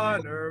and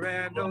honor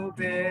and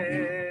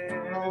obey.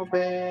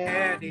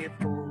 And if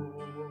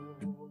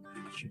hope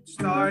should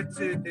start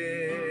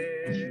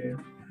today,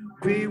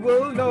 we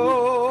will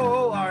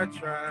know our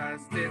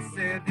trust is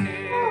in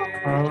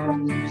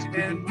Him.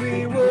 And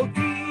we will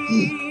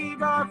keep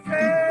our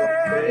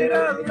faith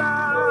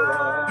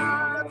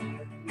alive.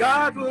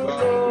 God will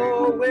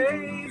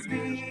always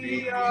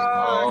be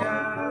our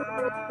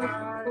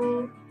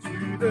guide.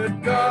 To the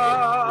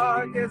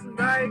darkest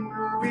night,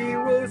 we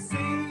will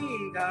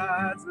see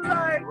God's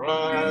light. We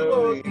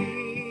will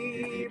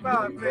keep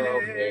our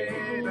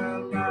faith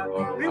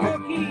alive. We will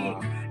keep,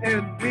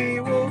 and we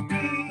will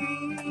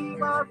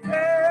keep our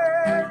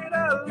faith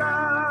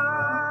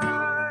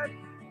alive.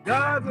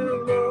 God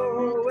will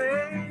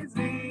always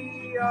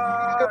be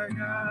our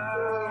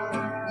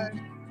guide.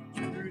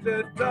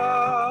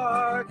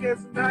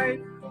 darkest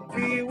night,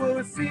 we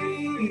will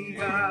see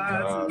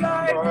God's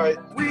light. Right.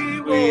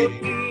 We will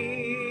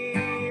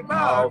keep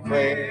our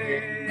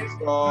faith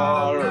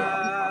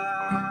alive.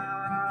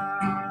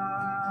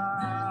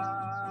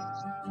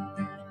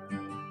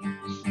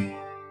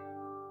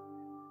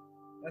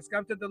 Let's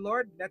come to the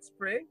Lord. Let's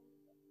pray.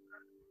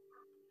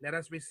 Let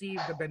us receive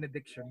the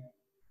benediction.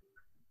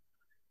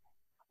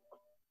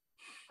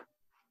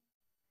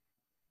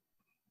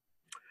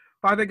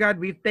 Father God,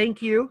 we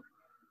thank you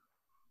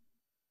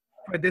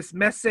for this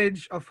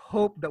message of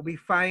hope that we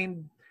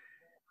find,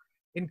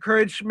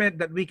 encouragement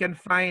that we can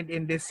find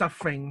in this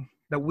suffering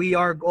that we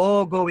are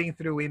all going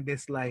through in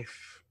this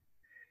life.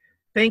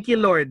 Thank you,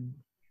 Lord,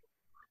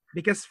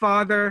 because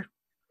Father,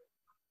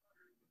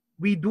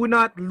 we do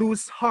not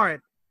lose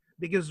heart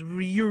because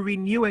you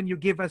renew and you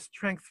give us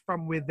strength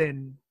from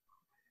within.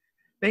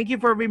 Thank you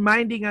for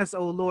reminding us,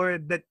 O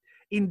Lord, that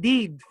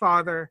indeed,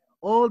 Father,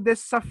 all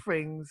these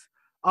sufferings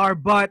are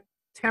but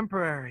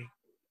temporary,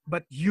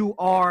 but you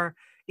are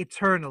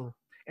eternal.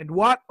 And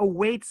what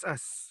awaits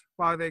us,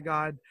 Father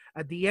God,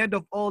 at the end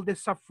of all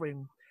this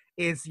suffering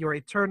is your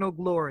eternal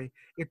glory,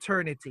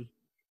 eternity,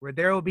 where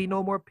there will be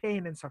no more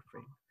pain and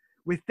suffering.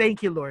 We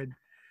thank you, Lord.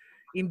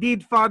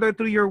 Indeed, Father,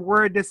 through your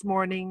word this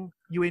morning,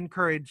 you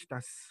encouraged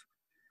us.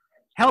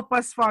 Help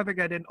us, Father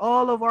God, and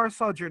all of our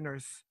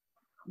sojourners,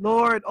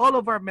 Lord, all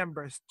of our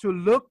members, to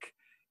look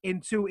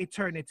into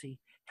eternity.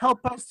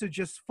 Help us to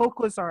just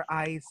focus our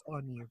eyes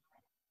on you,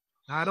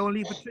 not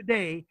only for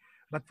today,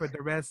 but for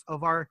the rest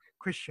of our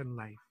Christian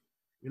life.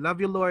 We love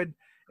you, Lord,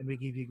 and we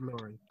give you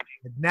glory.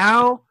 And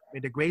now,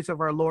 may the grace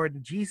of our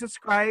Lord Jesus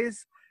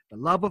Christ, the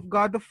love of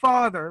God the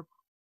Father,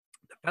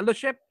 the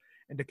fellowship,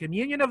 and the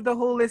communion of the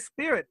Holy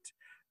Spirit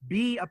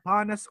be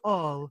upon us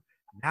all,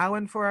 now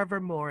and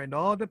forevermore. And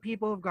all the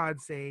people of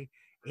God say,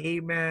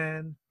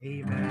 Amen,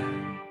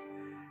 amen.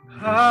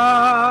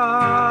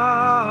 Amen.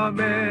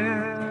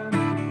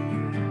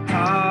 Amen.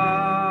 Amen.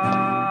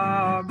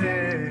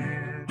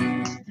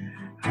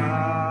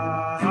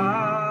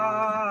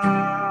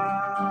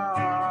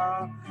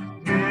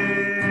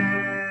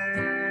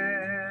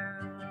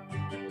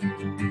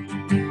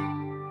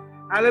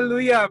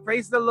 Hallelujah.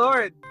 Praise the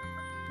Lord.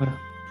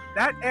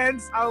 That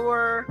ends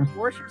our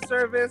worship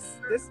service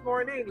this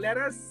morning. Let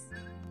us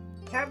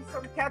have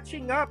some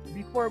catching up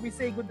before we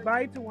say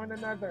goodbye to one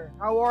another.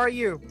 How are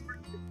you?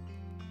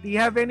 Do you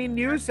have any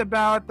news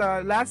about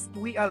last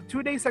week?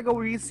 2 days ago,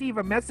 we received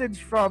a message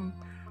from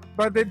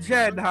Brother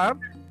Jed, huh?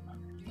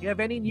 Do you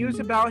have any news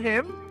about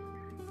him?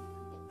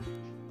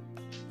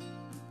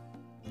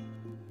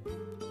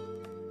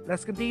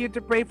 Let's continue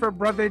to pray for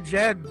Brother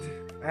Jed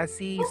as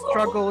he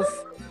struggles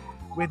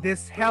with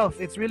his health.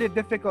 It's really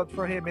difficult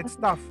for him. It's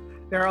tough.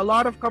 There are a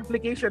lot of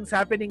complications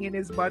happening in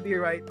his body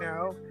right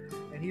now,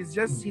 and he's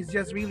just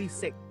really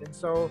sick. And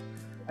so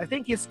I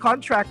think his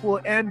contract will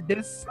end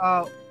this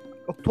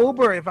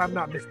October, if I'm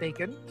not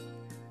mistaken.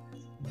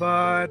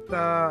 But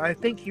I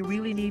think he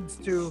really needs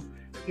to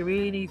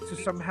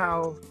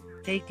somehow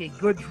take a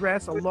good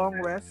rest, a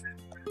long rest.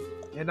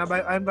 And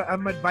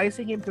I'm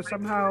advising him to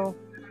somehow,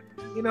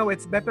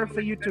 it's better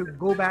for you to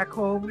go back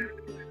home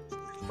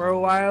for a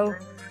while,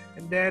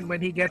 and then when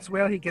he gets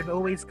well, he can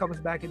always comes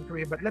back in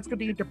Korea. But let's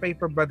continue to pray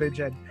for Brother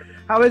Jed.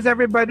 How is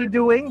everybody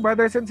doing,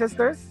 brothers and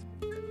sisters?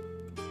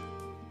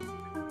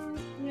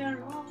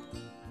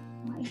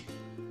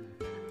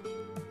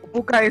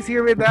 Puka is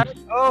here with us.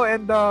 Oh,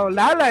 and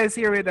Lala is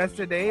here with us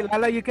today.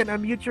 Lala, you can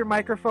unmute your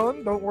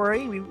microphone. Don't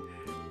worry. We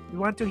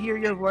want to hear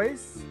your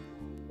voice.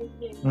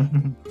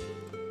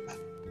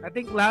 I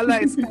think Lala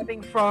is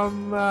coming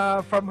from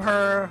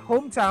her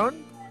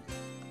hometown,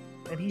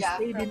 and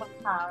stayed in.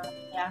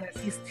 Yeah.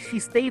 Yes, she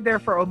stayed there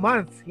for a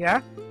month.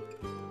 Yeah.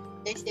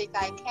 This is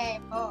I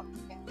came home.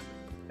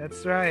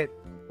 That's right.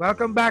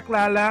 Welcome back,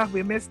 Lala.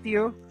 We missed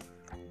you.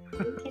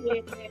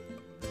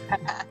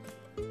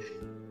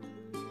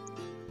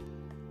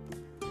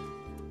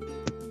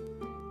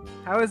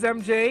 How is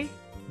MJ?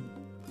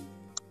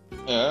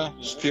 Yeah,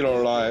 still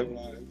alive.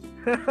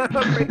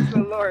 Praise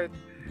the Lord.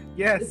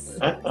 Yes,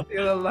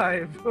 still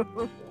alive.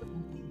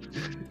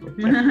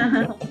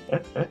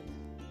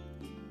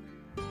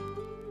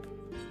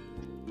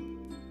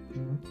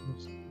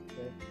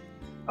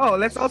 Oh,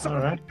 let's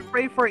also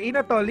pray for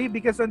Inatoli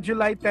because on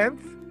July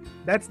 10th,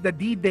 that's the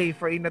D-Day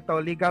for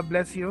Inatoli. God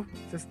bless you,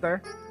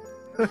 sister.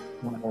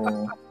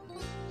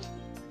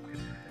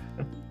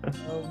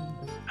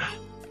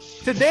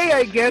 Today,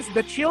 I guess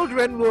the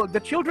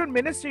children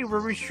ministry will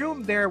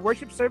resume their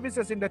worship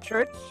services in the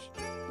church.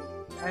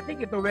 I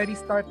think it already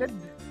started.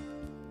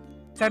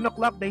 10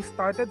 o'clock they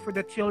started for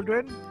the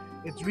children.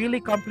 It's really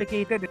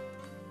complicated.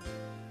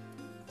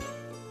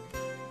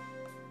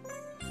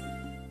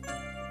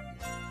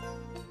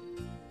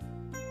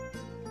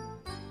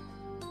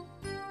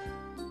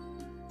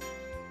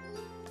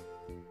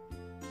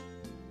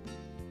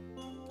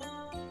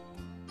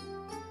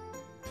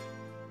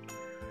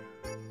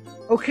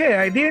 Okay,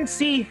 I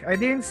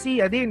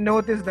didn't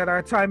notice that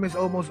our time is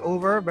almost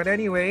over, but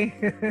anyway,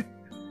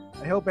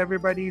 I hope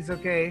everybody's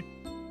okay.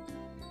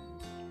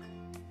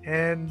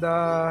 And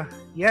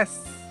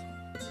Yes.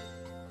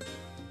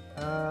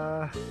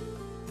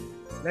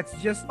 Let's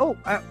just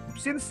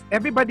since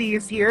everybody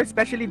is here,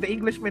 especially the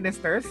English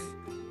ministers.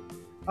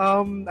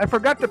 I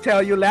forgot to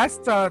tell you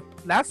last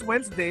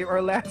Wednesday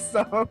or last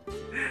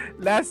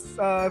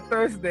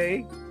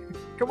Thursday.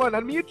 Come on,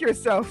 unmute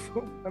yourself.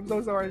 I'm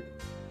so sorry.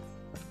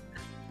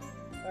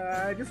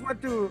 I just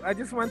want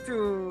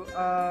to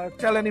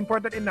tell an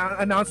important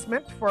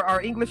announcement for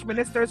our English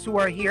ministers who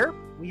are here.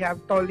 We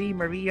have Tolly,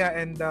 Maria,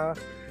 and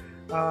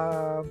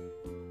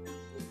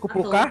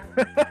Kupuka.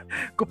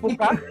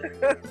 Kupuka.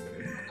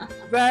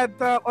 That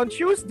on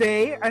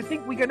Tuesday, I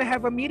think we're gonna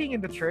have a meeting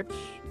in the church,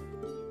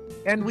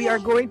 and we are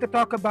going to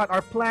talk about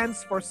our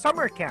plans for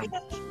summer camp.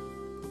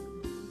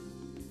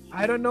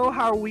 I don't know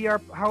how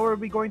are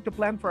we going to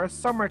plan for a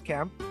summer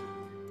camp,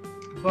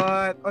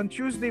 but on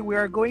Tuesday we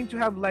are going to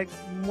have like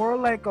more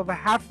like of a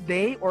half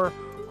day or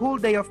whole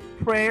day of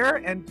prayer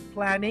and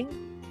planning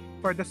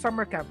for the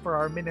summer camp for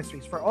our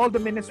ministries, for all the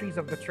ministries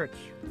of the church.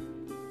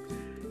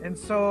 And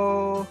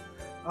so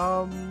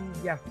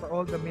for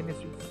all the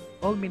ministries,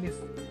 all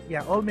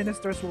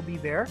ministers will be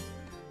there.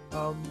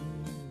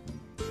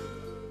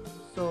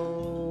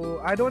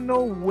 So I don't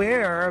know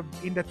where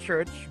in the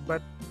church,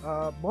 but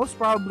most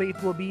probably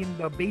it will be in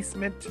the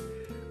basement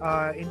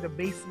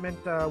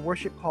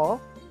worship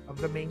hall of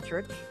the main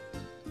church.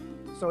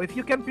 So if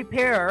you can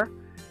prepare,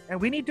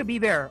 and we need to be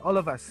there, all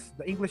of us,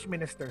 the English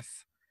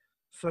ministers.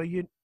 So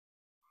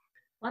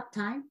What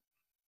time?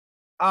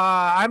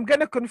 I'm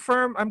gonna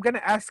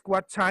ask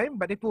what time,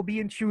 but it will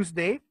be on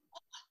Tuesday.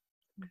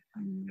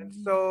 And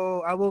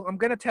so I'm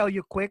gonna tell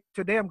you quick.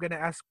 Today I'm gonna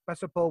ask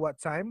Pastor Paul what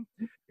time,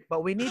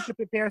 but we need to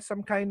prepare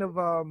some kind of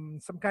a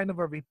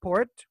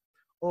report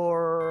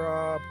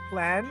or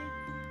plan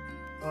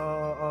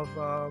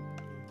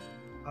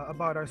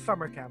about our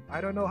summer camp. I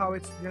don't know how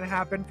it's gonna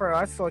happen for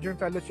us, Sojourn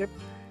Fellowship.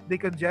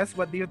 Deacon Jess,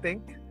 what do you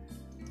think?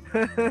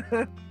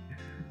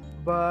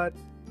 But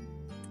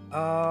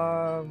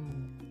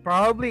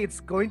probably it's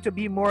going to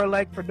be more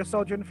like for the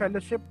Sojourn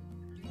Fellowship.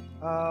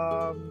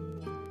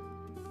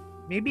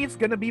 Maybe it's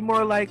gonna be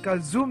more like a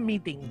Zoom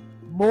meeting,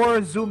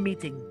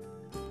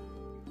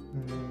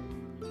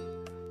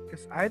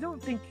 because I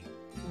don't think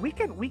we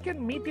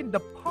can meet in the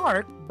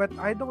park, but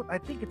I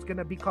think it's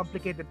gonna be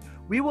complicated.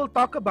 We will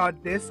talk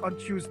about this on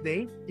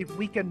Tuesday if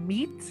we can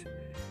meet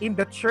in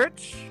the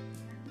church.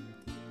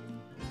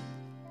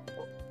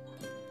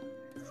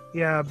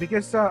 Yeah,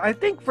 because I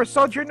think for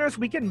sojourners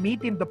we can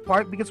meet in the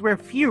park because we're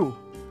few.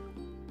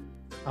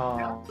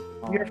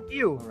 We're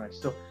few. All right.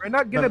 So we're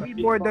not gonna be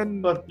more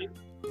than.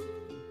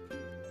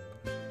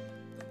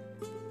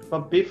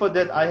 But before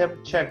that, I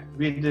have checked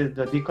with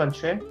the deacon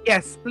chair.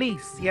 Yes,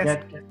 please. Yes.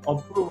 Get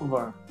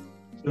approval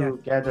to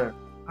gather.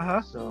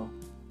 So.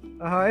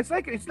 It's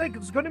like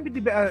it's going to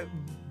be a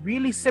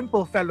really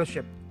simple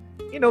fellowship,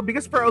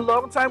 because for a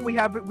long time we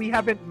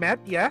haven't met.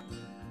 Yeah.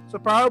 So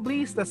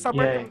probably the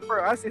summer camp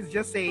for us is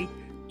just a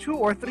 2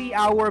 or 3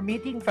 hour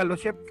meeting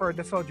fellowship for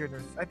the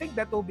sojourners. I think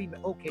that will be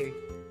okay.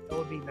 That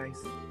will be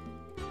nice.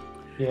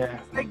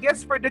 Yeah. I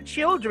guess for the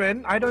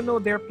children, I don't know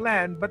their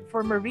plan, but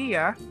for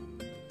Maria.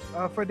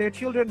 For their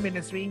children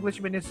ministry,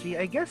 English ministry,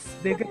 I guess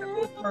they're gonna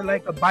go for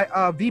like a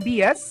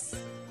VBS.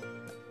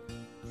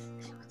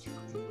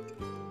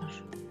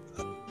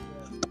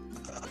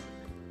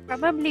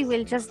 Probably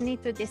we'll just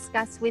need to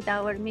discuss with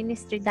our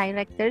ministry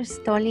directors,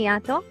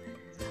 Toliato,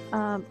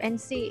 and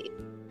see.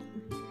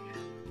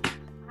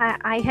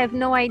 I have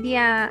no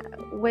idea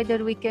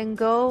whether we can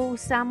go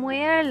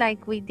somewhere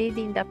like we did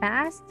in the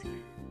past.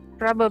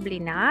 Probably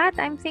not,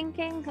 I'm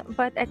thinking,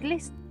 but at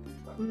least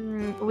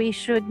we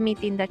should meet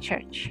in the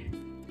church,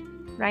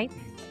 right?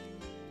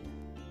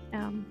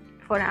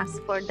 For us,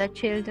 for the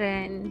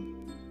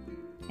children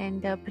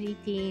and the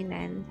preteen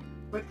and.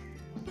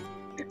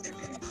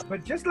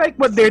 But just like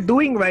what they're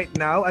doing right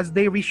now, as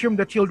they resume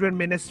the children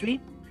ministry,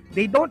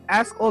 they don't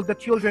ask all the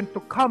children to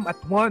come at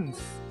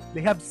once.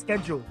 They have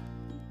schedule.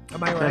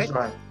 Am I right? That's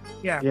right.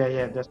 Yeah.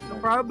 Yeah. That's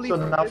right. Probably. So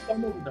now.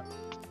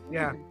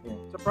 Yeah.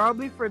 So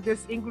probably for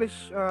this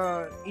English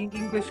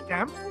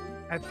camp,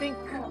 I think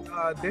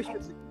there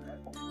should,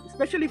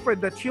 especially for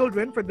the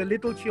children, for the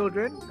little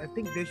children, I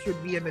think there should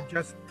be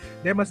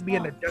there must be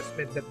an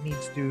adjustment that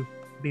needs to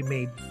be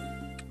made.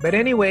 But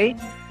anyway,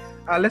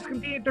 let's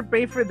continue to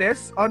pray for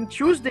this. On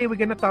Tuesday, we're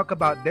gonna talk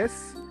about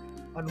this,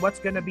 on what's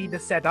gonna be the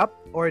setup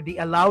or the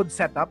allowed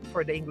setup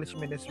for the English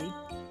ministry.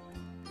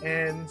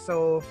 And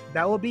so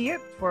that will be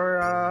it for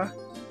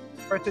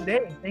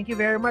today. Thank you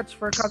very much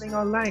for coming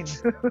online.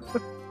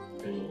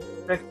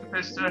 Thank you,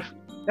 Pastor.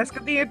 Let's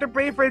continue to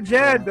pray for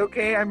Jed,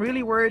 okay? I'm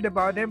really worried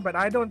about him, but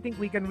I don't think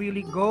we can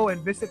really go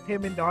and visit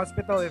him in the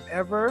hospital if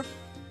ever.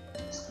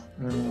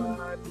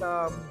 But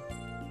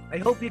I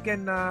hope you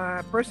can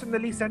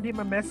personally send him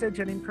a message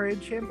and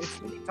encourage him. It's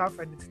really tough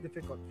and it's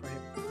difficult for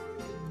him.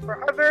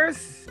 For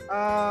others,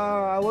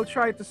 I will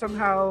try to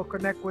somehow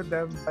connect with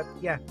them. But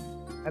yeah,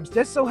 I'm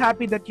just so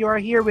happy that you are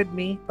here with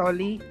me,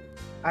 Tolly,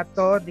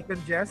 Ato,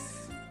 Deacon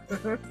Jess.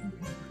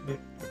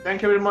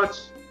 Thank you very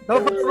much. No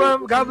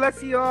problem. God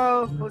bless you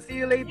all. We'll see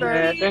you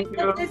later. Thank you.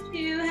 God bless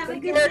you. Have a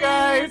Take good care, day.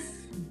 guys.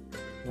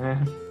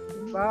 Yeah.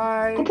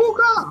 Bye.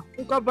 Kupuka!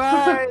 Kupuka,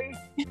 bye.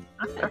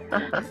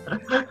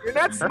 You're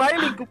not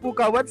smiling,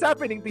 Kupuka. What's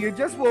happening to you?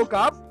 Just woke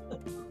up?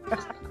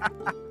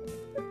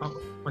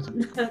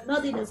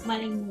 Not in a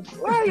smiling mood.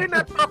 Why you're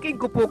not talking,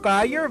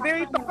 Kupuka? You're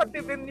very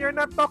talkative and you're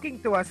not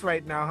talking to us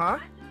right now, huh?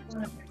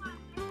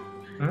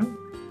 Hmm?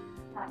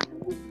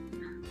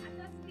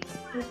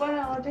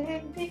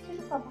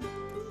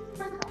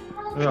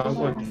 Yeah, I'm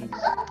good.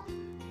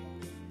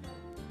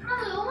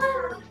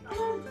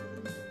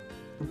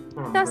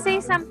 So say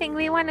something.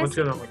 We want to What's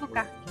see your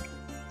Kupuka.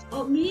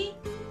 Oh, me?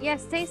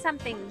 Yes, say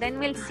something. Then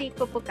we'll see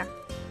Kupuka.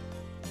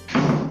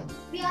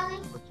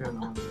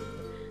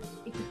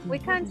 We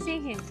can't see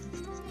him.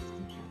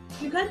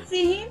 You can't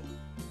see him?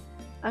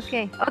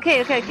 Okay.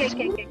 Okay.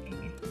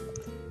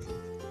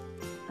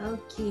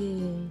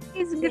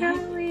 He's Say hi.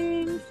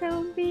 growing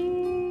so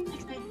big. High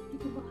five. You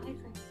go high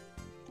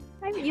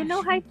five. You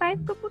know high five,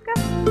 Kupuka?